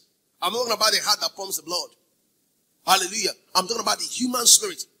spirit. I'm not talking about the heart that pumps the blood. Hallelujah. I'm talking about the human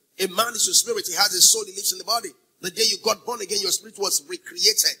spirit. A man is your spirit. He has a soul. He lives in the body. The day you got born again, your spirit was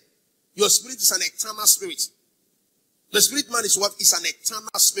recreated. Your spirit is an eternal spirit. The spirit man is what? Is an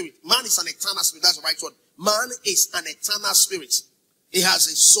eternal spirit. Man is an eternal spirit. That's the right word. Man is an eternal spirit. He has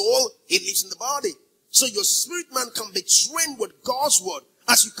a soul. He lives in the body. So your spirit man can be trained with God's word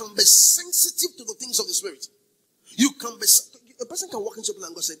as you can be sensitive to the things of the spirit. You can be, a person can walk into a place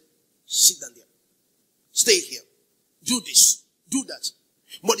and God say, sit down there. Stay here. Do this. Do that.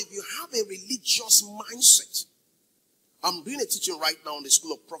 But if you have a religious mindset, I'm doing a teaching right now on the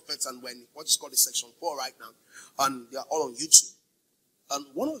School of Prophets and when what is called the section 4 right now. And they are all on YouTube. And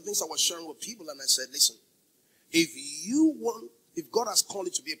one of the things I was sharing with people and I said, listen, if God has called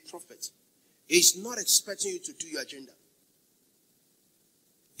you to be a prophet, He's not expecting you to do your agenda.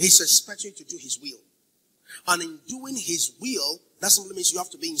 He's expecting you to do His will. And in doing His will, that simply means you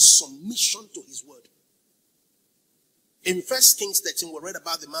have to be in submission to His word. In 1 Kings 13, we read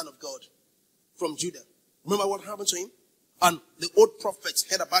about the man of God from Judah. Remember what happened to him? And the old prophets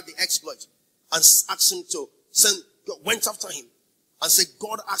heard about the exploit and asked him to went after him and said,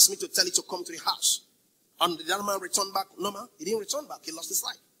 God asked me to tell you to come to the house. And the other man returned back. No, man, he didn't return back. He lost his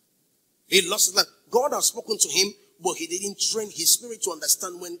life. He lost his life. God has spoken to him, but he didn't train his spirit to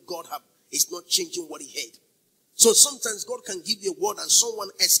understand when God is not changing what he heard. So sometimes God can give you a word and someone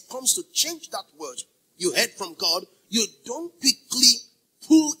else comes to change that word you heard from God. You don't quickly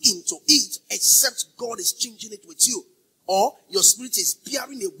pull into it except God is changing it with you. Or your spirit is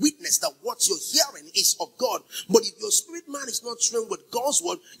bearing a witness that what you're hearing is of God. But if your spirit man is not trained with God's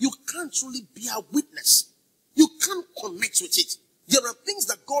word, you can't truly bear witness. You can't connect with it. There are things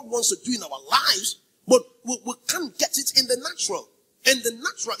that God wants to do in our lives, but we can't get it in the natural. In the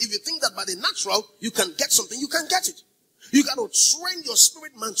natural, if you think that by the natural, you can get something, you can get it. You got to train your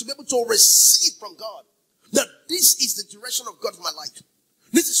spirit man to be able to receive from God. That this is the direction of God for my life.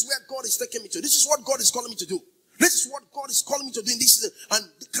 This is where God is taking me to. This is what God is calling me to do. This is what God is calling me to do in this season. And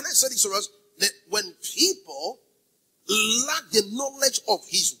can I say this to us? That when people lack the knowledge of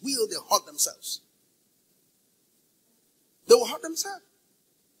His will, they hurt themselves. They will hurt themselves.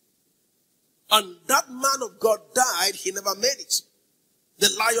 And that man of God died. He never made it. The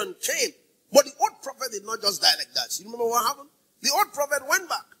lion came. But the old prophet did not just die like that. You remember what happened? The old prophet went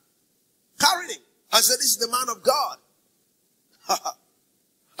back, carried him, and said, this is the man of God.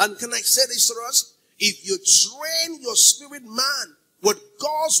 And can I say this to us? If you train your spirit man with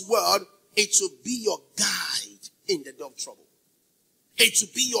God's word, it will be your guide in the day of trouble. It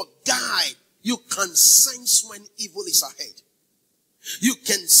will be your guide. You can sense when evil is ahead. You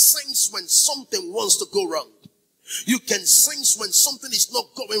can sense when something wants to go wrong. You can sense when something is not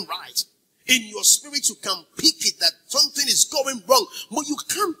going right. In your spirit, you can pick it that something is going wrong. But you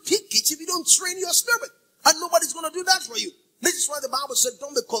can't pick it if you don't train your spirit. And nobody's going to do that for you. This is why the Bible said,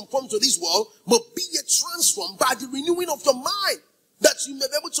 don't be conformed to this world, but be ye transformed by the renewing of your mind, that you may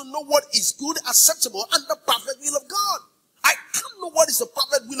be able to know what is good, acceptable, and the perfect will of God. I can't know what is the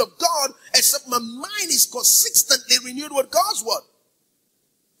perfect will of God except my mind is consistently renewed with God's word.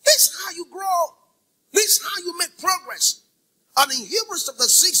 This is how you grow. This is how you make progress. And in Hebrews chapter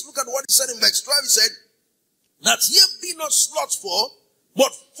 6, look at what he said in verse 12. He said, that ye be not slothful,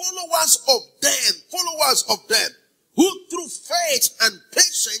 but followers of them, who through faith and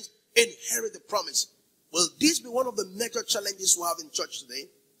patience inherit the promise. Will this be one of the major challenges we have in church today?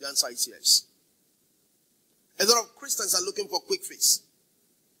 The answer is yes. A lot of Christians are looking for quick fix.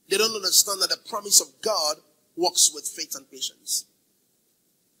 They don't understand that the promise of God works with faith and patience.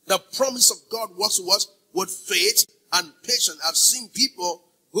 The promise of God works with what? With faith and patience. I've seen people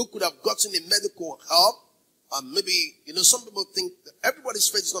who could have gotten a medical help. Maybe, some people think that everybody's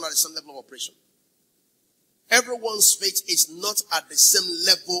faith is not at the same level of operation. Everyone's faith is not at the same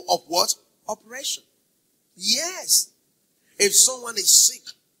level of what? Operation. Yes. If someone is sick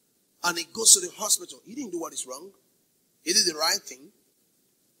and he goes to the hospital, he didn't do what is wrong. He did the right thing.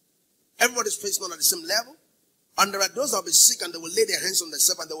 Everybody's faith is not at the same level. And there are those that will be sick and they will lay their hands on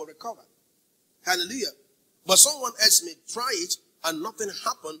themselves and they will recover. Hallelujah. But someone else may try it and nothing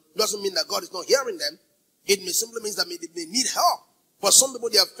happened. Doesn't mean that God is not hearing them. It may simply mean that they may need help. For some people,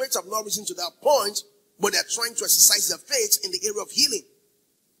 their faith have not risen to that point, but they are trying to exercise their faith in the area of healing.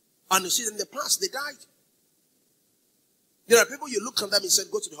 And you see in the past, they died. There are people you look at them and say,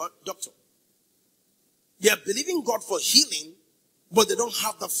 go to the doctor. They are believing God for healing, but they don't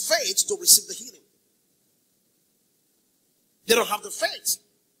have the faith to receive the healing. They don't have the faith.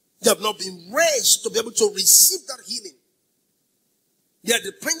 They have not been raised to be able to receive that healing. They are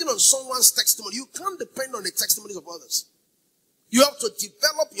depending on someone's testimony. You can't depend on the testimonies of others. You have to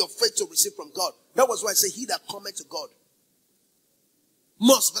develop your faith to receive from God. That was why I say, he that cometh to God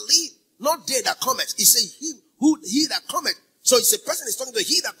must believe. Not they that cometh. He said, he that cometh. So it's a person is talking to,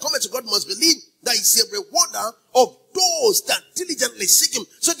 he that cometh to God must believe that he's a rewarder of those that diligently seek him.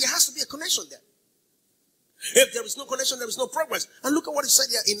 So there has to be a connection there. If there is no connection, there is no progress. And look at what he said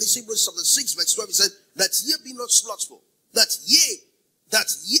here in the Hebrews chapter 6, verse 12. He said, that ye be not slothful. That ye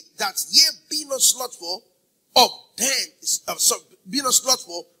be not slothful of them, be not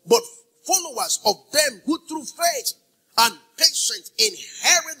slothful, but followers of them who through faith and patience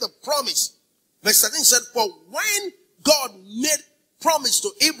inherit the promise. Verse 13 said, for when God made promise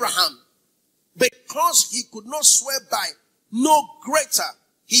to Abraham, because he could not swear by no greater,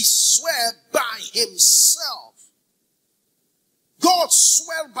 he swore by himself. God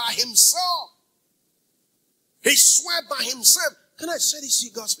swore by himself. He swore by himself. Can I say this to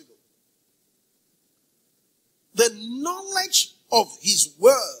you, God's people? The knowledge of his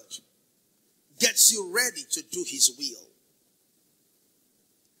word gets you ready to do his will.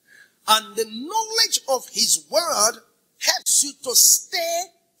 And the knowledge of his word helps you to stay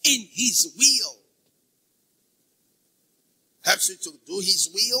in his will. Helps you to do his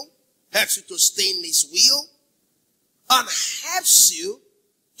will. Helps you to stay in his will. And helps you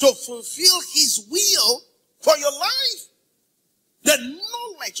to fulfill his will for your life. The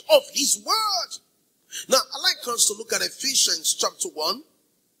knowledge of his word. Now, I'd like us to look at Ephesians chapter 1.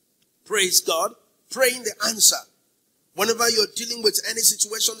 Praise God. Praying the answer. Whenever you're dealing with any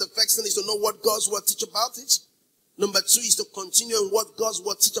situation, the first thing is to know what God's word teach about it. Number 2 is to continue in what God's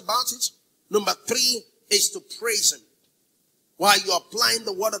word teach about it. Number 3 is to praise him. While you're applying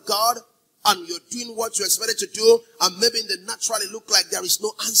the word of God and you're doing what you're expected to do, and maybe in the natural it look like there is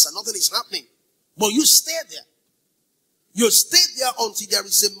no answer, nothing is happening. But you stay there. You stay there until there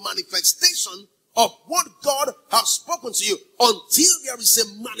is a manifestation of what God has spoken to you. Until there is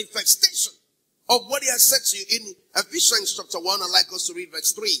a manifestation of what he has said to you. In Ephesians chapter 1, I'd like us to read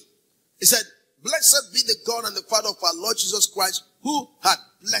verse 3. He said, blessed be the God and the Father of our Lord Jesus Christ, who had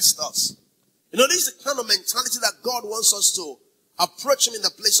blessed us. This is the kind of mentality that God wants us to approach him in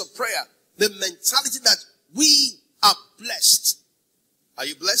the place of prayer. The mentality that we are blessed. Are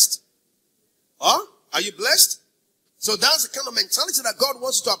you blessed? Huh? Are you blessed? So that's the kind of mentality that God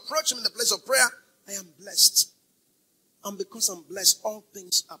wants to approach him in the place of prayer. I am blessed. And because I'm blessed, all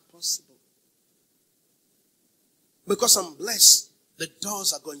things are possible. Because I'm blessed, the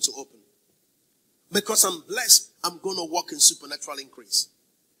doors are going to open. Because I'm blessed, I'm going to walk in supernatural increase.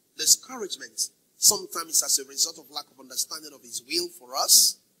 Discouragement sometimes is as a result of lack of understanding of his will for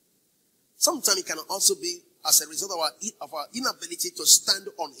us. Sometimes it can also be as a result of our inability to stand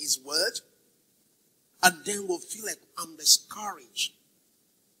on his word. And then we'll feel like I'm discouraged.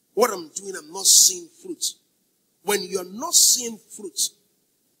 What I'm doing, I'm not seeing fruit. When you're not seeing fruit,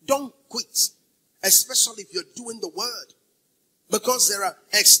 don't quit. Especially if you're doing the word. Because there are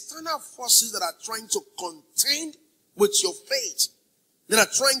external forces that are trying to contend with your faith. That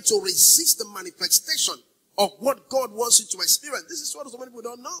are trying to resist the manifestation of what God wants you to experience. This is what so many people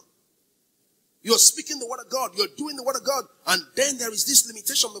don't know. You're speaking the word of God. You're doing the word of God. And then there is this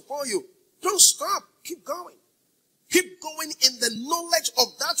limitation before you. Don't stop. Keep going. Keep going in the knowledge of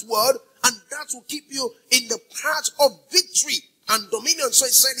that word. And that will keep you in the path of victory and dominion. So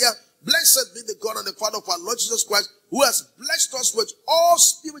he said here, blessed be the God and the Father of our Lord Jesus Christ, who has blessed us with all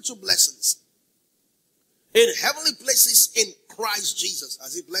spiritual blessings in heavenly places in Christ Jesus.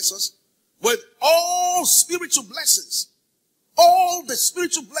 Has he blessed us with all spiritual blessings? All the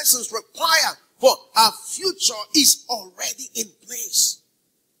spiritual blessings required for our future is already in place.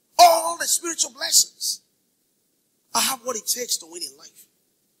 All the spiritual blessings. I have what it takes to win in life.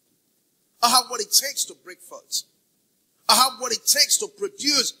 I have what it takes to break forth. I have what it takes to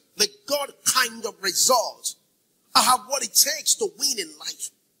produce the God kind of result. I have what it takes to win in life.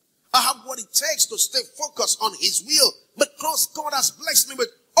 I have what it takes to stay focused on his will, because God has blessed me with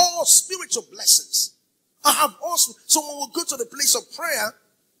all spiritual blessings. I have also, so when we go to the place of prayer,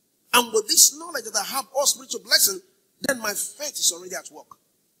 and with this knowledge that I have all spiritual blessings, then my faith is already at work.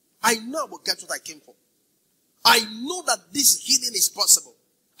 I know I will get what I came for. I know that this healing is possible.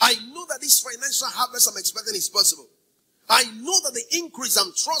 I know that this financial harvest I'm expecting is possible. I know that the increase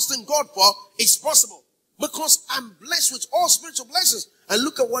I'm trusting God for is possible, because I'm blessed with all spiritual blessings. And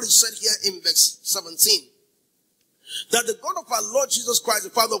look at what he said here in verse 17. That the God of our Lord Jesus Christ, the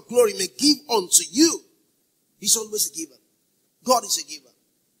Father of glory, may give unto you. He's always a giver. God is a giver.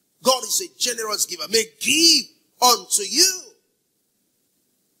 God is a generous giver. May give unto you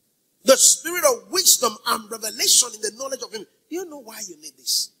the spirit of wisdom and revelation in the knowledge of him. You know why you need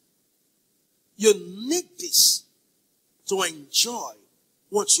this? You need this to enjoy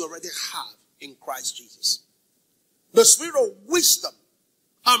what you already have in Christ Jesus. The spirit of wisdom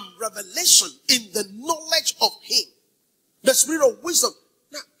and revelation in the knowledge of him. The spirit of wisdom.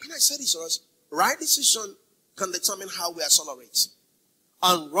 Now, can I say this to us? Right decision can determine how we accelerate.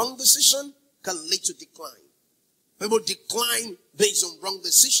 And wrong decision can lead to decline. People decline based on wrong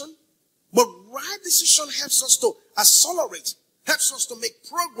decision. But right decision helps us to accelerate. Helps us to make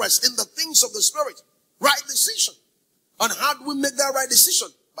progress in the things of the Spirit. Right decision. And how do we make that right decision?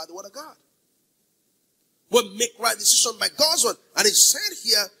 By the word of God. We make right decision by God's word. And it said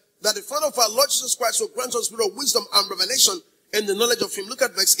here that the Father of our Lord Jesus Christ will grant us spirit of wisdom and revelation in the knowledge of him. Look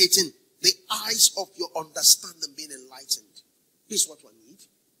at verse 18. The eyes of your understanding being enlightened. This is what we need.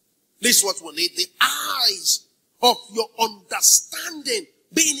 This is what we need. The eyes of your understanding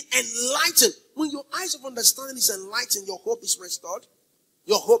being enlightened. When your eyes of understanding is enlightened, your hope is restored.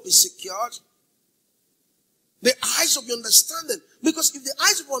 Your hope is secured. The eyes of your understanding. Because if the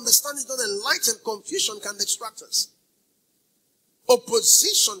eyes of your understanding is not enlightened, confusion can distract us.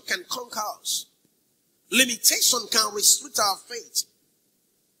 Opposition can conquer us. Limitation can restrict our faith.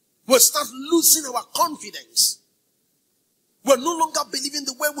 We'll start losing our confidence. We're no longer believing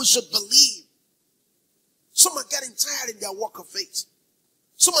the way we should believe. Some are getting tired in their walk of faith.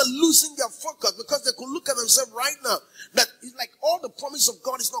 Some are losing their focus because they could look at themselves right now that it's like all the promise of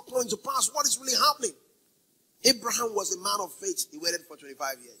God is not coming to pass. What is really happening? Abraham was a man of faith. He waited for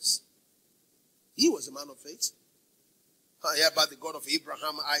 25 years. He was a man of faith. I hear about the God of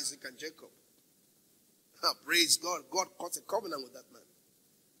Abraham, Isaac, and Jacob. Praise God. God cut a covenant with that man.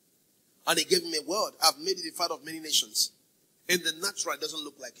 And he gave him a word. I've made you the father of many nations. In the natural, it doesn't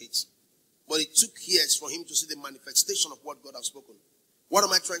look like it. But it took years for him to see the manifestation of what God has spoken. What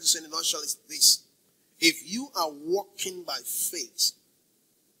am I trying to say in a nutshell is this. If you are walking by faith,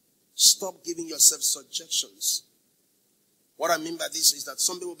 stop giving yourself suggestions. What I mean by this is that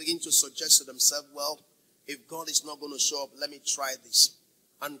some people begin to suggest to themselves, well, if God is not going to show up, let me try this.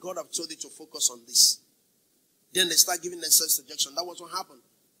 And God have told you to focus on this. Then they start giving themselves suggestions. That was what happened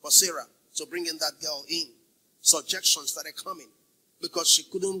for Sarah to bring in that girl in. Suggestions started coming because she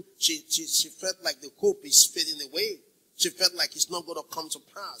felt like the hope is fading away. She felt like it's not going to come to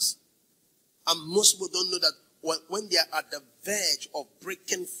pass. And most people don't know that when they are at the verge of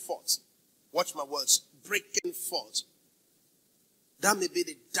breaking forth, watch my words, breaking forth, that may be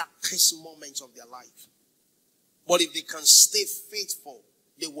the darkest moment of their life. But if they can stay faithful,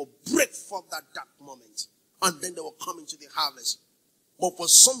 they will break forth that dark moment. And then they will come into the harvest. But for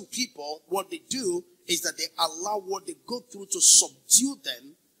some people, what they do is that they allow what they go through to subdue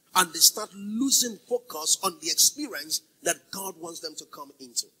them. And they start losing focus on the experience that God wants them to come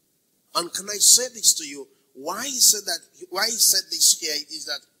into. And can I say this to you? Why he said this here is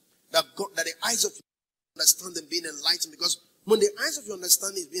that the eyes of your understanding being enlightened. Because when the eyes of your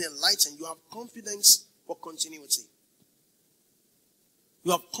understanding is being enlightened, you have confidence for continuity.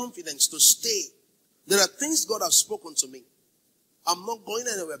 You have confidence to stay. There are things God has spoken to me. I'm not going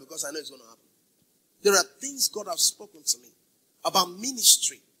anywhere because I know it's going to happen. There are things God has spoken to me about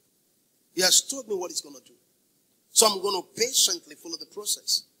ministry. He has told me what he's going to do. So I'm going to patiently follow the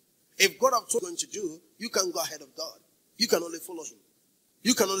process. If God has told you what to do, you can go ahead of God. You can only follow him.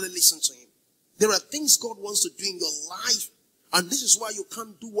 You can only listen to him. There are things God wants to do in your life, and this is why you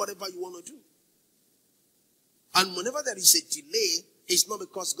can't do whatever you want to do. And whenever there is a delay, it's not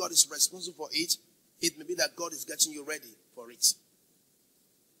because God is responsible for it. It may be that God is getting you ready for it.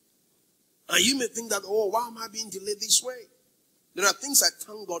 And you may think that, oh, why am I being delayed this way? There are things I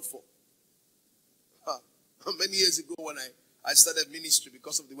thank God for. Many years ago when I started ministry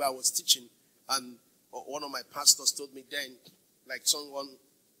because of the way I was teaching, and one of my pastors told me then, like someone,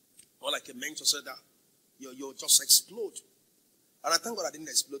 or like a mentor said that, you'll just explode. And I thank God I didn't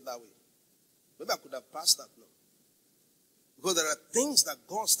explode that way. Maybe I could have passed that now. Because there are things that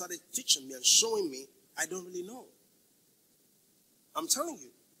God started teaching me and showing me I don't really know. I'm telling you.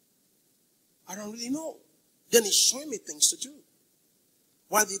 I don't really know. Then he's showing me things to do.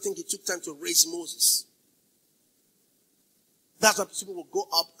 Why do you think it took time to raise Moses? That's why people will go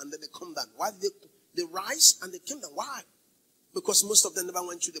up and then they come down. Why did they rise and they came down? Why? Because most of them never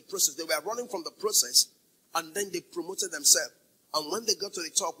went through the process. They were running from the process and then they promoted themselves. And when they got to the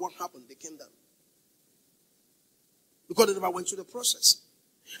top, what happened? They came down. Because they never went through the process.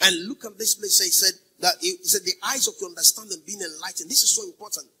 And look at this place. He said the eyes of your understanding being enlightened. This is so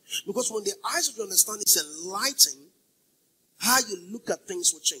important. Because when the eyes of your understanding is enlightened, how you look at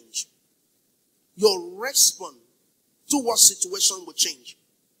things will change. Your response towards situation will change.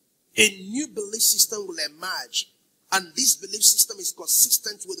 A new belief system will emerge. And this belief system is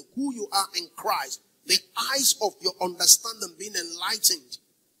consistent with who you are in Christ. The eyes of your understanding being enlightened.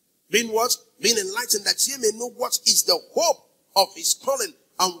 Being what? Being enlightened, that ye may know what is the hope of his calling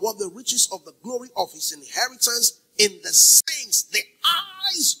and what the riches of the glory of his inheritance in the saints. The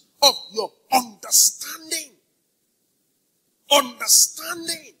eyes of your understanding.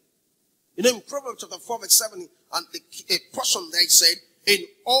 Understanding. You know, in Proverbs chapter 4 verse 7, and a portion there said, in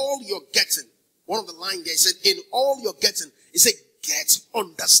all you're getting. One of the lines there said, in all you're getting. It said, get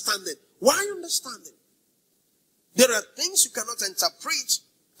understanding. Why understanding? There are things you cannot interpret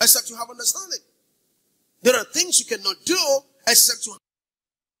except you have understanding. There are things you cannot do except you have.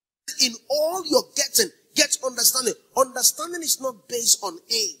 In all you're getting, get understanding. Understanding is not based on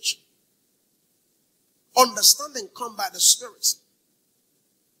age. Understanding comes by the Spirit.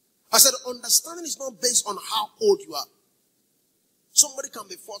 I said understanding is not based on how old you are. Somebody can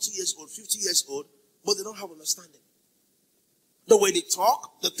be 40 years old, 50 years old, but they don't have understanding. The way they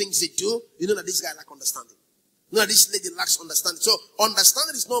talk, the things they do, you know that this guy lacks understanding. You know that this lady lacks understanding. So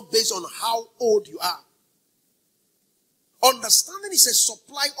understanding is not based on how old you are. Understanding is a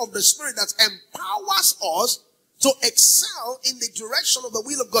supply of the Spirit that empowers us to excel in the direction of the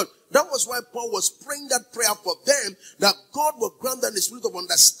will of God. That was why Paul was praying that prayer for them, that God will grant them the spirit of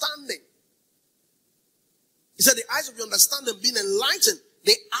understanding. He said the eyes of your understanding being enlightened.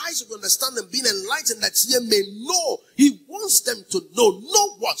 The eyes of your understanding being enlightened, that ye may know. He wants them to know.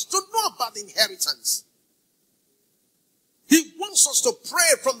 Know what? To know about the inheritance. He wants us to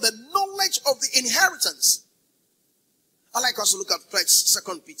pray from the knowledge of the inheritance. I like us to look at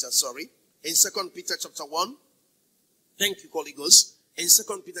 2 Peter, in 2 Peter chapter 1. Thank you, Holy Ghost. In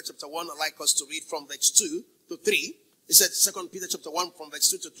 2 Peter chapter 1, I like us to read from verse 2 to 3. It said, 2 Peter chapter 1 from verse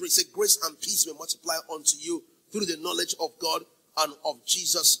 2 to 3. It said, grace and peace may multiply unto you through the knowledge of God and of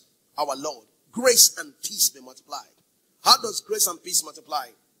Jesus our Lord. Grace and peace may multiply. How does grace and peace multiply?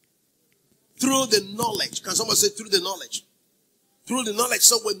 Through the knowledge. Can someone say through the knowledge? Through the knowledge.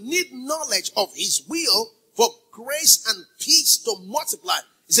 So we need knowledge of his will for grace and peace to multiply.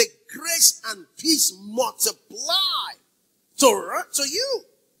 He said, grace and peace multiply to you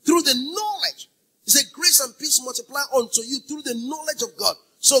through the knowledge. He said, grace and peace multiply unto you through the knowledge of God.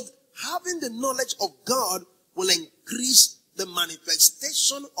 So having the knowledge of God will increase the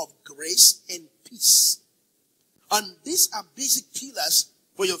manifestation of grace and peace. And these are basic pillars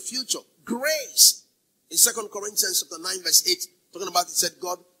for your future. Grace. In 2 Corinthians chapter 9 verse 8, talking about it, said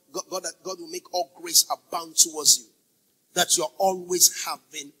God will make all grace abound towards you. That you're always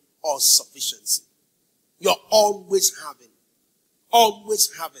having all sufficiency. You're always having,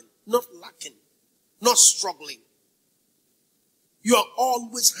 not lacking, not struggling. You are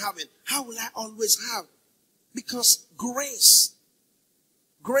always having. How will I always have? Because grace.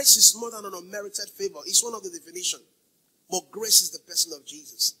 Grace is more than an unmerited favor. It's one of the definitions. But grace is the person of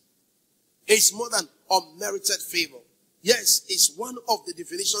Jesus. It's more than unmerited favor. Yes, it's one of the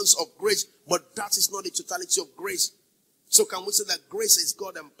definitions of grace, but that is not the totality of grace. So can we say that grace is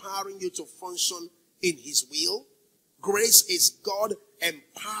God empowering you to function in his will? Grace is God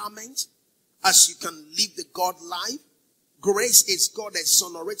empowerment as you can live the God life. Grace is God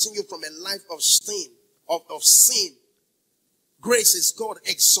exonerating you from a life of sin, of sin. Grace is God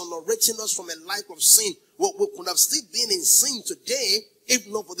exonerating us from a life of sin. We could have still been in sin today if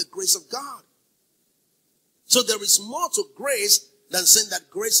not for the grace of God. So there is more to grace than saying that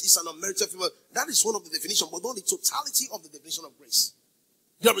grace is an unmerited favor. That is one of the definitions, but not the totality of the definition of grace.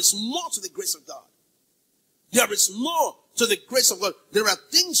 There is more to the grace of God. There is more to the grace of God. There are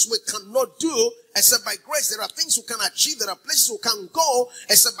things we cannot do except by grace. There are things we can achieve. There are places we can go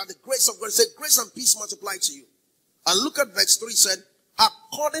except by the grace of God. It said, grace and peace multiply to you. And look at verse 3, said,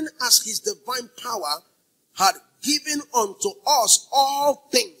 according as his divine power had given unto us all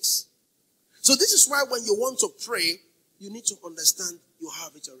things. So this is why when you want to pray, you need to understand you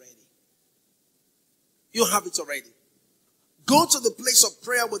have it already. You have it already. Go to the place of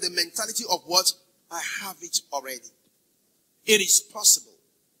prayer with the mentality of what? I have it already. It is possible.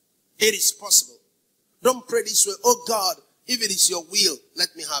 It is possible. Don't pray this way. Oh God, if it is your will,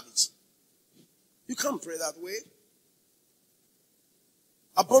 let me have it. You can't pray that way.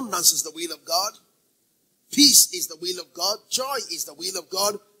 Abundance is the will of God. Peace is the will of God. Joy is the will of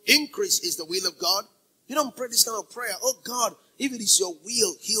God. Increase is the will of God. You don't pray this kind of prayer. Oh God, if it is your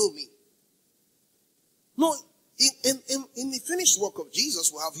will, heal me. No, in the finished work of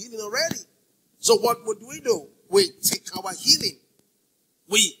Jesus, we have healing already. So what would we do? We take our healing.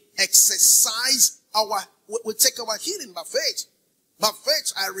 We exercise we take our healing by faith. By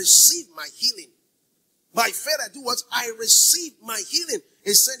faith, I receive my healing. By faith, I do what? I receive my healing.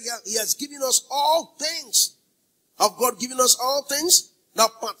 He said he has given us all things. Have God given us all things that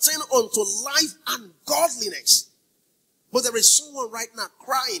pertain unto life and godliness? But there is someone right now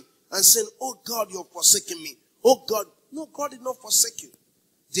crying and saying, oh God, you're forsaking me. Oh God. No, God did not forsake you.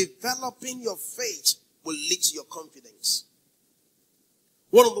 Developing your faith will lead to your confidence.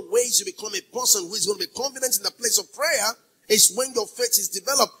 One of the ways you become a person who is going to be confident in the place of prayer is when your faith is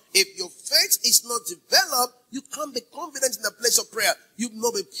developed. If your faith is not developed, you can't be confident in the place of prayer. You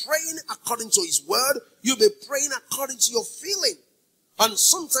will not be praying according to his word. You'll be praying according to your feeling. And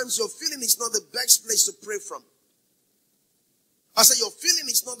sometimes your feeling is not the best place to pray from. I say your feeling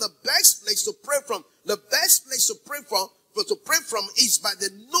is not the best place to pray from. The best place to pray from is by the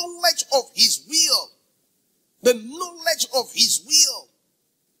knowledge of his will. The knowledge of his will.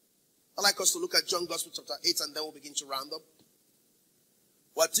 I'd like us to look at John Gospel chapter 8 and then we'll begin to round up.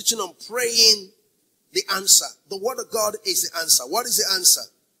 We're teaching on praying the answer. The word of God is the answer. What is the answer?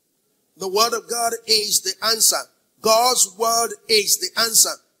 The word of God is the answer. God's word is the answer.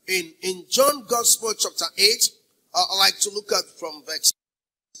 In John Gospel chapter 8, I'd like to look at from verse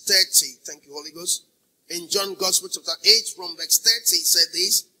 30. Thank you, Holy Ghost. In John Gospel chapter 8 from verse 30, he said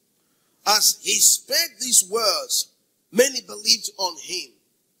this. As he spake these words, many believed on him.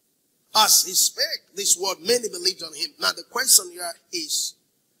 As he spake this word, many believed on him. Now the question here is,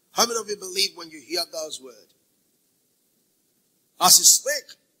 how many of you believe when you hear God's word? As he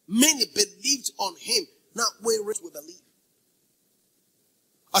spake, many believed on him. Now we believe.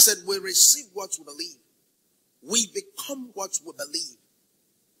 I said we receive what we believe. We become what we believe.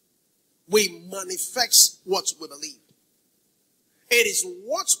 We manifest what we believe. It is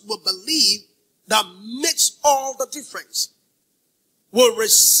what we believe that makes all the difference. We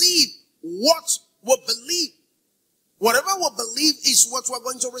receive what we believe. Whatever we believe is what we're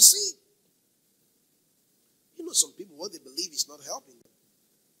going to receive. You know, some people, what they believe is not helping them.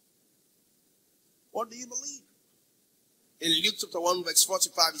 What do you believe? In Luke chapter 1 verse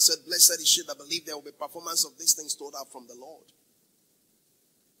 45, he said, blessed is she that believe there will be performance of these things told out from the Lord.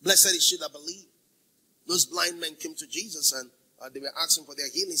 Blessed is she that believe. Those blind men came to Jesus and they were asking for their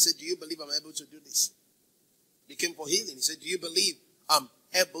healing. He said, do you believe I'm able to do this? They came for healing. He said, do you believe I'm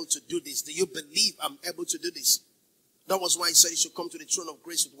able to do this? Do you believe I'm able to do this? That was why he said you should come to the throne of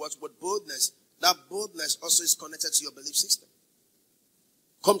grace with what? With boldness. That boldness also is connected to your belief system.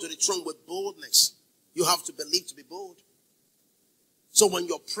 Come to the throne with boldness. You have to believe to be bold. So when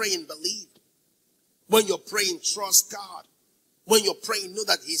you're praying, believe. When you're praying, trust God. When you're praying, know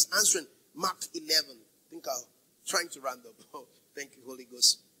that he's answering. Mark 11. I think I'm trying to round up. Oh, thank you, Holy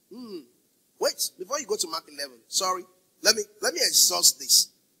Ghost. Wait, before you go to Mark 11, sorry. Let me exhaust this.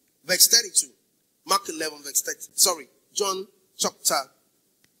 Verse 32. Mark 11, verse 30. Sorry. John chapter,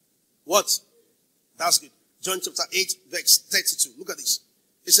 what? That's good. John chapter 8, verse 32. Look at this.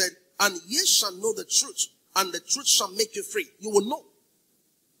 He said, and ye shall know the truth, and the truth shall make you free. You will know.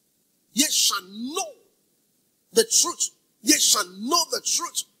 Ye shall know the truth. Ye shall know the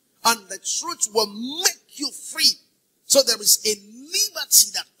truth, and the truth will make you free. So there is a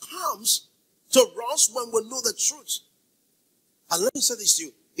liberty that comes to us when we know the truth. And let me say this to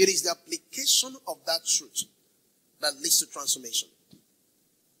you. It is the application of that truth that leads to transformation.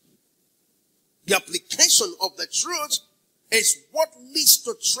 The application of the truth is what leads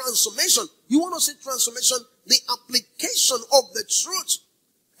to transformation. You want to see transformation? The application of the truth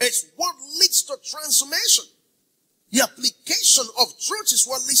is what leads to transformation. The application of truth is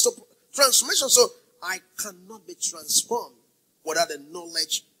what leads to transformation. So I cannot be transformed without the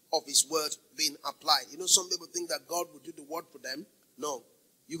knowledge of his word being applied. You know, some people think that God will do the word for them. No,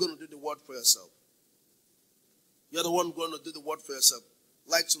 you're going to do the word for yourself. You're the one going to do the word for yourself.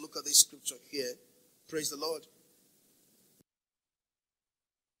 I'd like to look at this scripture here. Praise the Lord.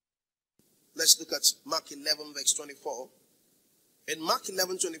 Let's look at Mark 11, verse 24. In Mark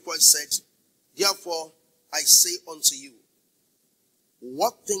 11, 24, it says, therefore I say unto you,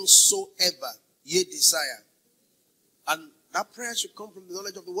 what things soever ye desire. And that prayer should come from the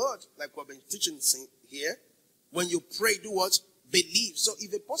knowledge of the word, like we've been teaching here. When you pray, do what? Believe. So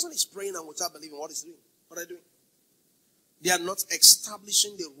if a person is praying and without believing, what is he doing? What are they doing? They are not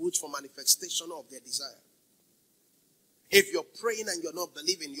establishing the root for manifestation of their desire. If you're praying and you're not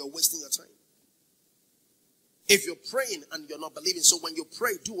believing, you're wasting your time. If you're praying and you're not believing, so when you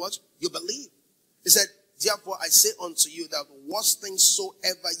pray, do what? You believe. He said, therefore I say unto you that what things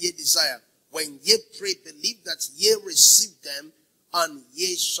soever ye desire, when ye pray, believe that ye receive them, and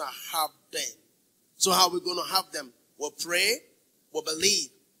ye shall have them. So how are we going to have them? We'll pray, we'll believe.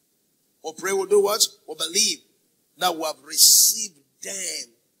 We'll pray, we'll do what? We'll believe that we have received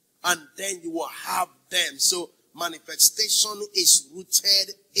them, and then you will have them. So manifestation is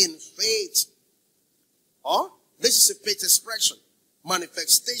rooted in faith. Oh, this is a faith expression.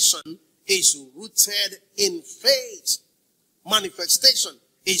 Manifestation is rooted in faith. Manifestation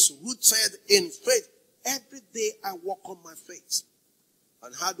is rooted in faith. Every day I walk on my faith.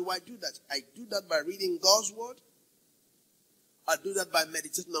 And how do I do that? I do that by reading God's word. I do that by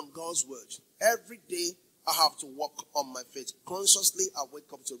meditating on God's word. Every day I have to walk on my faith. Consciously I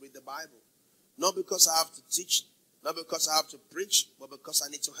wake up to read the Bible. Not because I have to teach, not because I have to preach, but because I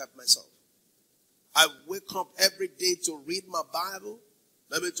need to help myself. I wake up every day to read my Bible,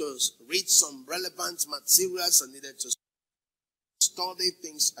 maybe to read some relevant materials I needed to study,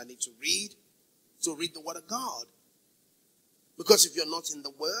 things I need to read the word of God. Because if you're not in the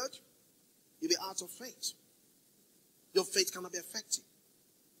word, you'll be out of faith. Your faith cannot be effective.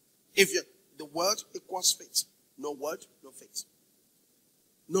 The word equals faith. No word, no faith.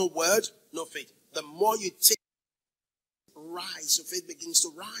 No word, no faith. The more you take rise, your faith begins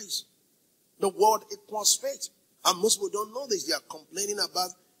to rise. The word equals faith. And most people don't know this. They are complaining about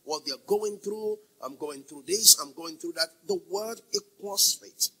what they are going through. I'm going through this, I'm going through that. The word equals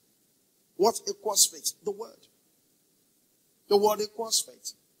faith. What equals faith? The word. The word equals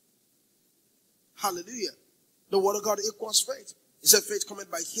faith. Hallelujah. The word of God equals faith. He said faith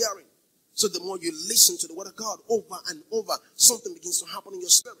cometh by hearing. So the more you listen to the word of God over and over, something begins to happen in your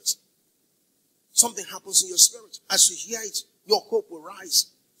spirit. Something happens in your spirit. As you hear it, your hope will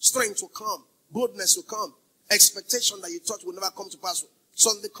rise. Strength will come. Boldness will come. Expectation that you thought would never come to pass will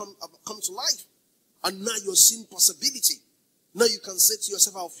suddenly come to life. And now you're seeing possibility. Now you can say to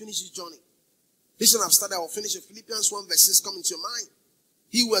yourself, I'll finish this journey. Listen, I've started, I'll finish it. Philippians 1 verse 6 come into your mind.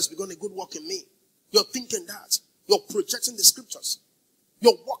 He who has begun a good work in me. You're thinking that. You're projecting the scriptures.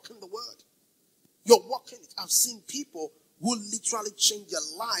 You're walking the word. You're walking it. I've seen people who literally change their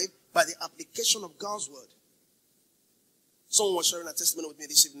life by the application of God's word. Someone was sharing a testimony with me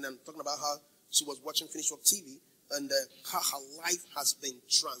this evening and talking about how she was watching Finish Work TV and how her life has been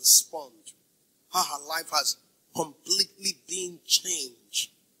transformed. How her life has completely been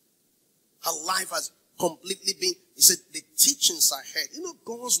changed. Her life has completely been, he said, the teachings I heard. You know,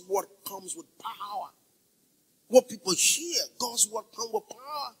 God's word comes with power. What people hear, God's word comes with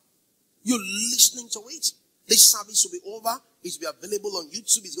power. You're listening to it. This service will be over. It will be available on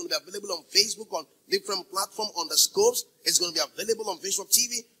YouTube. It's going to be available on Facebook, on different platforms, on the scopes. It's going to be available on Facebook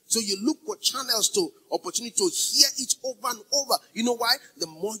TV. So you look for channels to opportunity to hear it over and over. You know why? The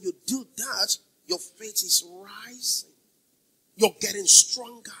more you do that, your faith is rising. You're getting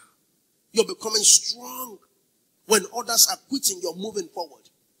stronger. You're becoming strong. When others are quitting, you're moving forward.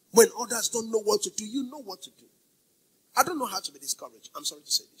 When others don't know what to do, you know what to do. I don't know how to be discouraged. I'm sorry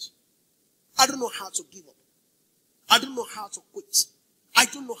to say this. I don't know how to give up. I don't know how to quit. I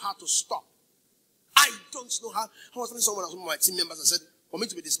don't know how to stop. I don't know how. I was telling some of my team members, I said, for me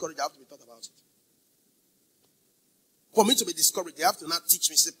to be discouraged, I have to be taught about it. For me to be discouraged, they have to now teach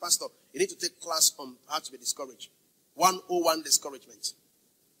me, say, Pastor, you need to take class on how to be discouraged. 101 discouragement.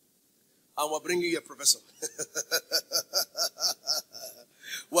 And we're bringing you a professor.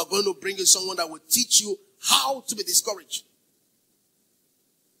 We're going to bring you someone that will teach you how to be discouraged.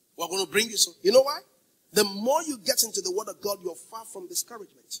 We're going to bring you some. You know why? The more you get into the word of God, you're far from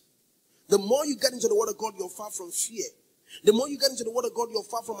discouragement. The more you get into the word of God, you're far from fear. The more you get into the word of God, you're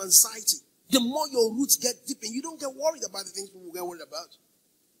far from anxiety. The more your roots get deep and you don't get worried about the things people get worried about.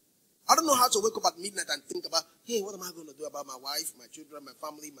 I don't know how to wake up at midnight and think about, hey, what am I going to do about my wife, my children, my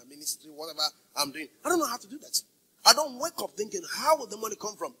family, my ministry, whatever I'm doing. I don't know how to do that. I don't wake up thinking, how will the money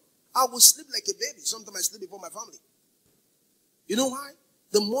come from? I will sleep like a baby. Sometimes I sleep before my family. You know why?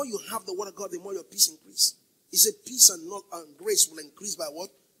 The more you have the word of God, the more your peace increase. He said peace and grace will increase by what?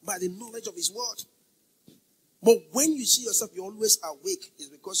 By the knowledge of his word. But when you see yourself, you're always awake, it's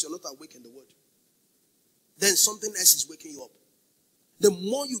because you're not awake in the word. Then something else is waking you up. The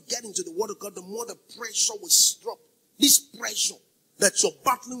more you get into the word of God, the more the pressure will drop. This pressure that you're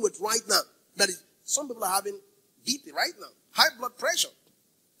battling with right now, that is, some people are having BP right now, high blood pressure.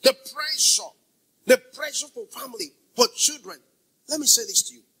 The pressure for family, for children. Let me say this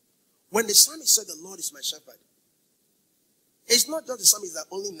to you. When the psalmist said, the Lord is my shepherd, it's not just the psalmist that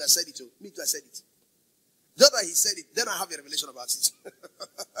only him that said it to me too, I said it. Just that he said it, then I have a revelation about it.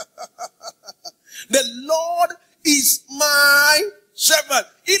 The Lord is my shepherd.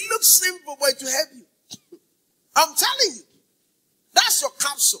 It looks simple, but it will help you. I'm telling you. That's your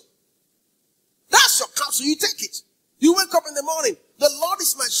capsule. That's your capsule. You take it. You wake up in the morning. The Lord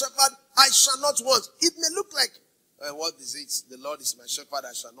is my shepherd. I shall not want. It may look like, what is it? The Lord is my shepherd.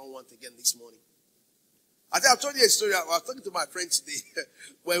 I shall not want again this morning. I told you a story. I was talking to my friend today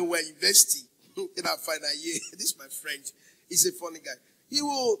when we were in university in our final year. This is my friend. He's a funny guy.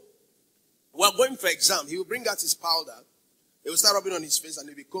 We're going for exam. He will bring out his powder. He will start rubbing on his face and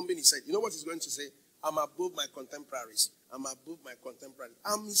he'll be combing his head. You know what he's going to say? I'm above my contemporaries. I'm above my contemporaries.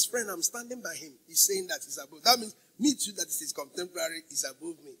 I'm his friend. I'm standing by him. He's saying that he's above. That means me too, that is his contemporary, is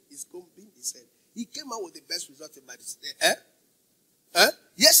above me. He's combing his head. He came out with the best result in my department.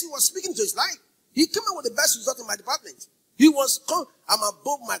 Yes, he was speaking to his life. He came out with the best result in my department. He was called, I'm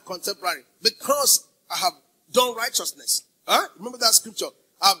above my contemporary because I have done righteousness. Remember that scripture?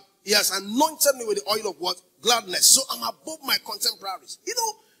 He has anointed me with the oil of what? Gladness. So I'm above my contemporaries. You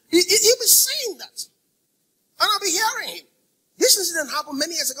know, he'll be saying that. And I'll be hearing him. This incident happened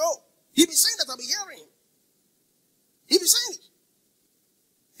many years ago. He'll be saying that, I'll be hearing him. He'll be saying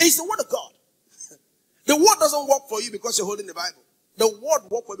it. It's the word of God. The word doesn't work for you because you're holding the Bible. The word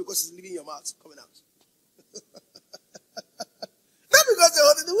works for you because it's leaving your mouth, coming out. Not because you're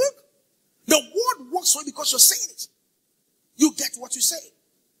holding the word. The word works for you because you're saying it. You get what you say.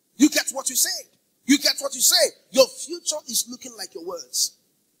 You get what you say. You get what you say. Your future is looking like your words.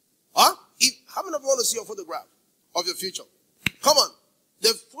 How many of you want to see your photograph of your future? Come on.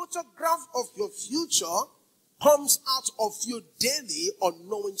 The photograph of your future comes out of you daily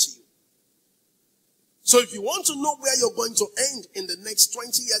unknowing to you. So if you want to know where you're going to end in the next 20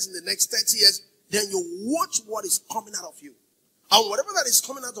 years, in the next 30 years, then you watch what is coming out of you. And whatever that is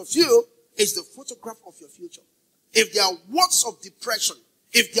coming out of you is the photograph of your future. If there are words of depression,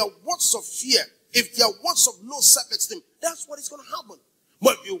 if there are words of fear, if there are words of low self-esteem, that's what is going to happen.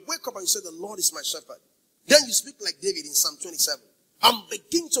 But if you wake up and you say, the Lord is my shepherd, then you speak like David in Psalm 27, and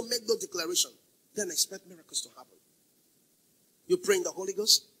begin to make those declarations, then expect miracles to happen. You pray in the Holy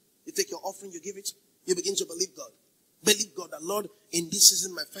Ghost, you take your offering, you give it, you begin to believe God. Believe God that, Lord, in this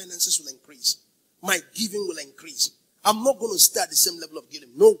season my finances will increase. My giving will increase. I'm not going to stay at the same level of giving.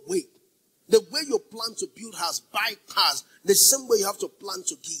 No way. The way you plan to build house, buy cars, the same way you have to plan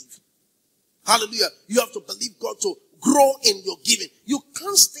to give. Hallelujah. You have to believe God to grow in your giving. You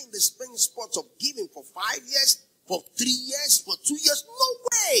can't stay in the spending spot of giving for 5 years, for 3 years, for 2 years. No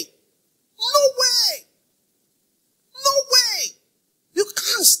way. No way. No way. You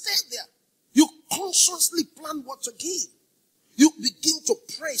can't stay there. You consciously plan what to give. You begin to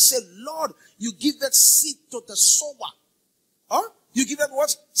pray. Say, Lord, you give that seed to the sower. You give that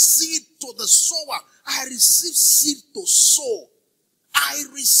what? Seed to the sower. I receive seed to sow. I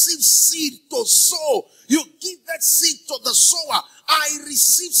receive seed to sow. You give that seed to the sower. I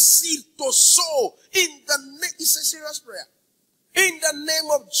receive seed to sow. In the name, it's a serious prayer. In the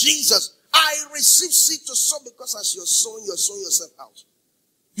name of Jesus, I receive seed to sow, because as you're sowing yourself out.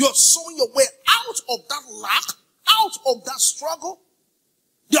 You're sowing your way out of that lack, out of that struggle.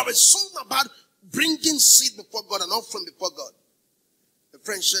 There is something about bringing seed before God and offering before God. A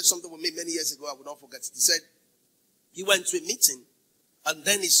friend shared something with me many years ago. I will not forget. He said he went to a meeting and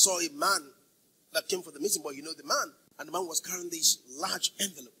then he saw a man that came for the meeting. But you know the man. And the man was carrying this large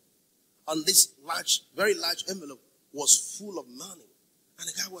envelope. And this large, very large envelope was full of money. And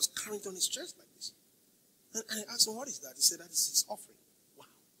the guy was carrying it on his chest like this. And I asked him, what is that? He said, that is his offering. Wow.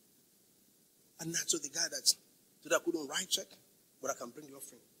 And I told the guy that I couldn't write check, but I can bring the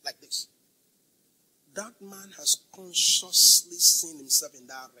offering like this. That man has consciously seen himself in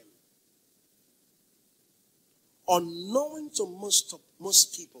that realm. Unknowing to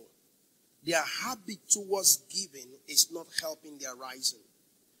most people, their habit towards giving is not helping their rising.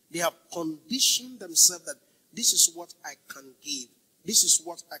 They have conditioned themselves that this is what I can give. This is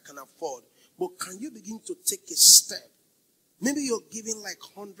what I can afford. But can you begin to take a step? Maybe you're giving like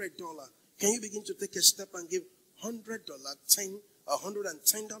 $100. Can you begin to take a step and give $100,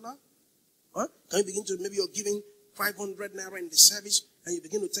 $110? Huh? Can you begin to, maybe you're giving 500 naira in the service and you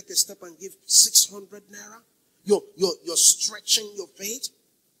begin to take a step and give 600 naira? You're stretching your faith.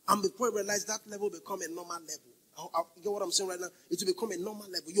 And before you realize that level will become a normal level. You get what I'm saying right now? It will become a normal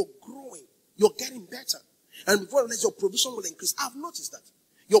level. You're growing. You're getting better. And before you realize your provision will increase. I've noticed that.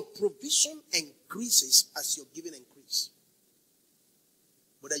 Your provision increases as your giving increases.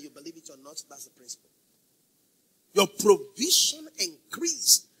 Whether you believe it or not, that's the principle. Your provision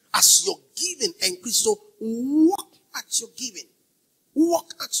increases as your giving increases. So work at your giving.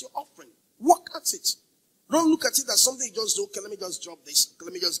 Work at your offering. Work at it. Don't look at it as something you just do. Okay, let me just drop this. Okay,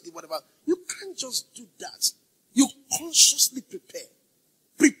 let me just give whatever. You can't just do that. You consciously prepare.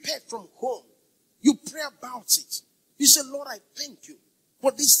 Prepare from home. You pray about it. You say, Lord, I thank you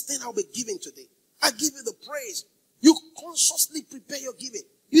for this thing I'll be giving today. I give you the praise. You consciously prepare your giving.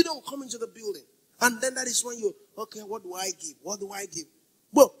 You don't come into the building. And then that is when you, okay, what do I give? What do I give?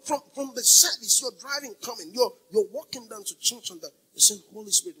 Well, from the service, you're driving, coming. You're walking down to church and you're saying,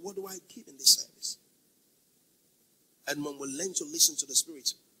 Holy Spirit, what do I give in this service? And when we learn to listen to the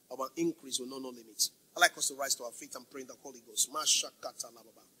Spirit, our increase will know no limits. I like us to rise to our feet and pray in the Holy Ghost.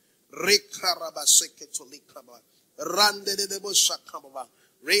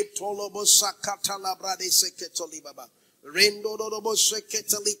 Rendo dobo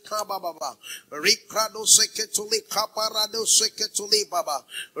seketeli kababa, Ricardo seketoli kaparado seketoli baba,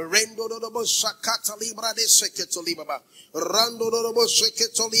 Rendo dobo sakatali brade seketoli baba, Rando dobo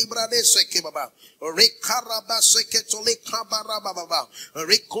seketoli brade sekebaba, Ricaraba seketoli kabara baba,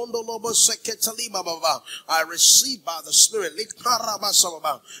 Rikondo lobo seketeli baba. I receive by the Spirit. Likaraba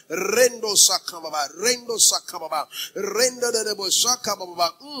sababa, Rendo sakababa, Rendo sakababa, Rendo dobo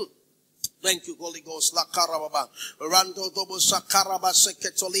sakababa. Thank you, Holy Ghost. La karababa. Rando dobo sakaraba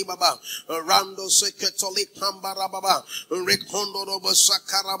seketoli baba. Rando seketoli kambara baba. Rekondo dobo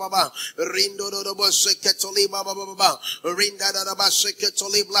sakarababa. Rindo dobo seketoli baba baba. Rinda dobo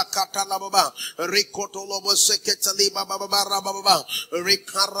seketoli blakata la baba. Rikoto lobo seketoli baba baba baba.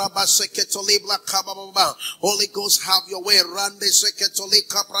 Rikaraba seketoli blakaba baba. Holy Ghost, have your way. Rande seketoli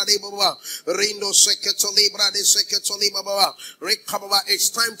kaprade baba. Rindo seketoli brade seketoli baba. Rikababa. It's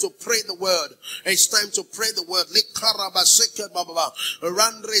time to pray the word. It's time to pray the word. Likaraba seket baba.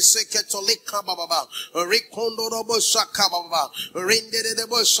 Randre seketo likababa. Rikondo robo shakababa. Rinde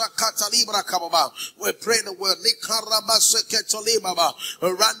debo shakata libra kababa. We pray the word. Likaraba seketo libaba.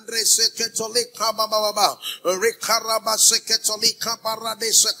 Randre seketo likababa. Rikaraba seketo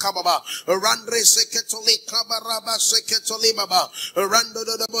likabarade sekababa. Randre seketo likabaraba seketo libaba. Rando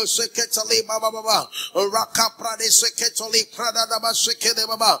debo seketo libaba. Rakaprade seketo likrada daba sekede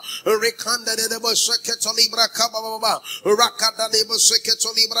baba. Kanda de debo seketo libra kababa, rakada debo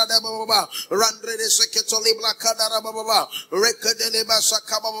seketo libra debo baba, randre de seketo libra kadara baba, rekade leba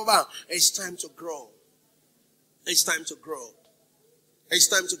sakababa. It's time to grow. It's time to grow. It's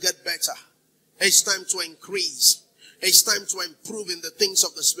time to get better. It's time to increase. It's time to improve in the things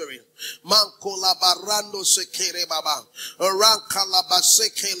of the Spirit. Mankola barando sekere baba. Rankala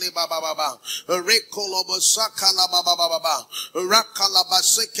basekele baba baba. Rekolo basakala baba baba. Rakala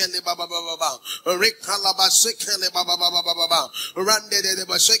basekele baba baba. Rekala basekele baba baba baba. Rande de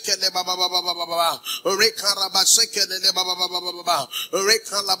basekele baba baba baba. Rekala basekele baba baba baba.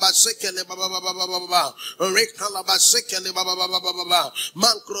 Rekala basekele baba baba baba. Rekala basekele baba baba baba.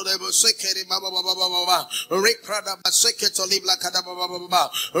 Mankro de basekele baba baba baba. Rekrada seketo libla kada baba.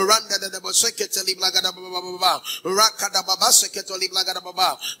 Randa de debo seketo libla kada baba. Rakada baba seketo libla kada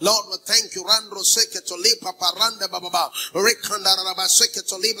baba. Lord, we thank you. Randro seketo lipa paranda baba. Rekanda raba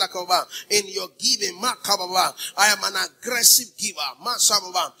seketo libla kaba. In your giving, makababa. I am an aggressive giver.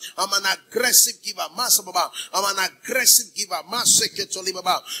 Masababa. I'm an aggressive giver. Masababa. I'm an aggressive giver. Maseketo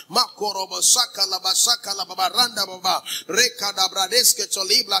libaba. Makorobo sakalaba sakalaba randa baba. Rekada bradeske to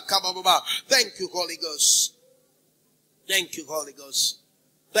libla kababa. Thank you, Holy Ghost. Thank you, Holy Ghost.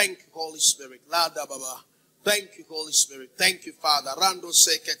 Thank you, Holy Spirit. Lada baba. Thank you, Holy Spirit. Thank you, Father. Rando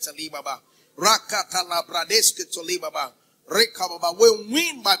seke to libaba. Rakata la bradeske to libaba. Rekababa. We'll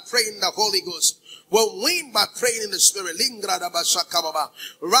win by praying the Holy Ghost. We'll win by praying in the Spirit.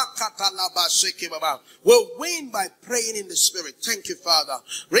 We'll win by praying in the Spirit. Thank you, Father.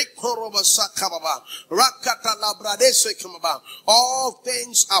 All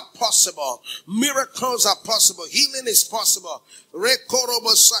things are possible. Miracles are possible. Healing is possible.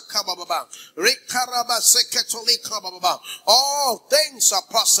 All things are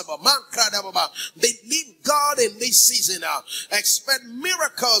possible. Believe God in this season now. Expect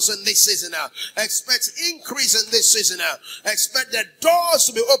miracles in this season now. Expect increase in this season now. Expect the doors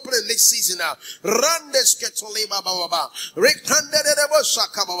to be open in this season now. Randes ketoliba baba. Rekande de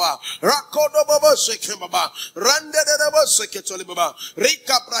bosaka baba. Rakodo baba sekemaba. Rande de boseketoliba.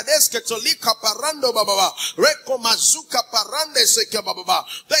 Rika prades ketolika parando baba. Reko mazuka parande sekebaba.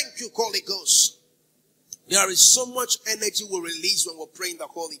 Thank you, Holy Ghost. There is so much energy we release when we're praying the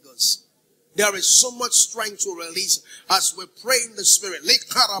Holy Ghost. There is so much strength to release as we pray in the Spirit.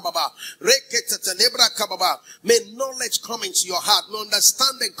 May knowledge come into your heart. May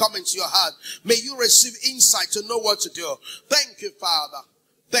understanding come into your heart. May you receive insight to know what to do. Thank you, Father.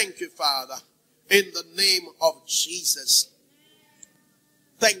 Thank you, Father. In the name of Jesus.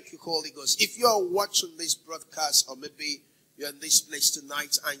 Thank you, Holy Ghost. If you are watching this broadcast, or maybe you're in this place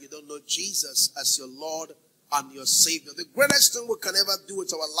tonight and you don't know Jesus as your Lord and your Savior, the greatest thing we can ever do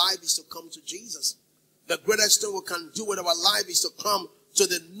with our life is to come to Jesus. The greatest thing we can do with our life is to come to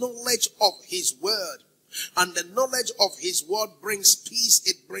the knowledge of His Word. And the knowledge of His Word brings peace,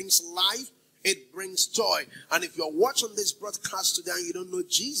 it brings life, it brings joy. And if you're watching this broadcast today and you don't know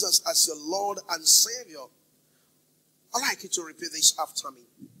Jesus as your Lord and Savior, I'd like you to repeat this after me.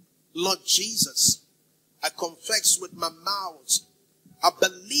 Lord Jesus, I confess with my mouth, I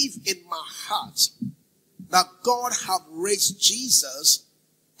believe in my heart that God have raised Jesus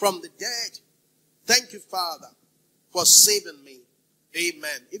from the dead. Thank you, Father, for saving me.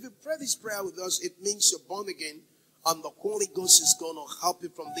 Amen. If you pray this prayer with us, it means you're born again, and the Holy Ghost is going to help you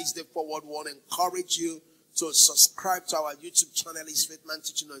from this day forward. We want to encourage you to subscribe to our YouTube channel. It's Faithman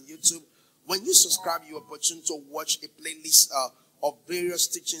Teaching on YouTube. When you subscribe, you're opportunity to watch a playlist of various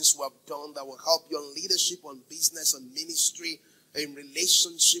teachings we have done that will help you on leadership, on business, on ministry, in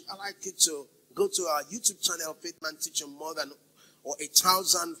relationship. I'd like you to go to our YouTube channel, Faithman Teaching, more than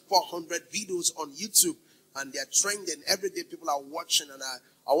 1,400 videos on YouTube, and they're trending. Every day people are watching, and I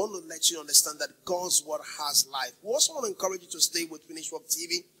want to let you understand that God's Word has life. We also want to encourage you to stay with Finish Work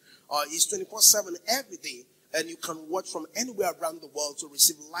TV. It's 24/7 every day, and you can watch from anywhere around the world to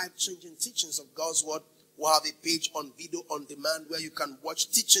receive life-changing teachings of God's Word. We'll have a page on video on demand where you can watch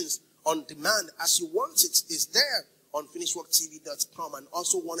teachings on demand as you want it. It's there on finishworktv.com. And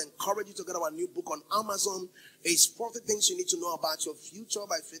also want to encourage you to get our new book on Amazon. It's 40 Things You Need to Know About Your Future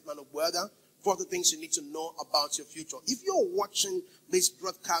by Faithman Ogboada. 40 things you need to know about your future. If you're watching this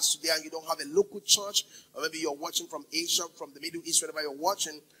broadcast today and you don't have a local church, or maybe you're watching from Asia, from the Middle East, wherever you're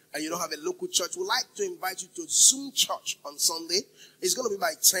watching, and you don't have a local church, we'd like to invite you to Zoom Church on Sunday. It's going to be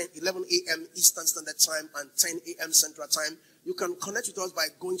by 11 a.m. Eastern Standard Time and 10 a.m. Central Time. You can connect with us by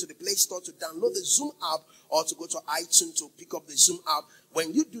going to the Play Store to download the Zoom app, or to go to iTunes to pick up the Zoom app.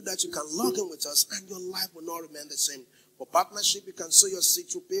 When you do that, you can log in with us and your life will not remain the same. For partnership, you can sow your seed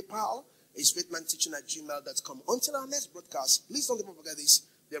through PayPal. It's faithmanteaching@gmail.com. Until our next broadcast, please don't ever forget this.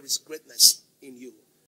 There is greatness in you.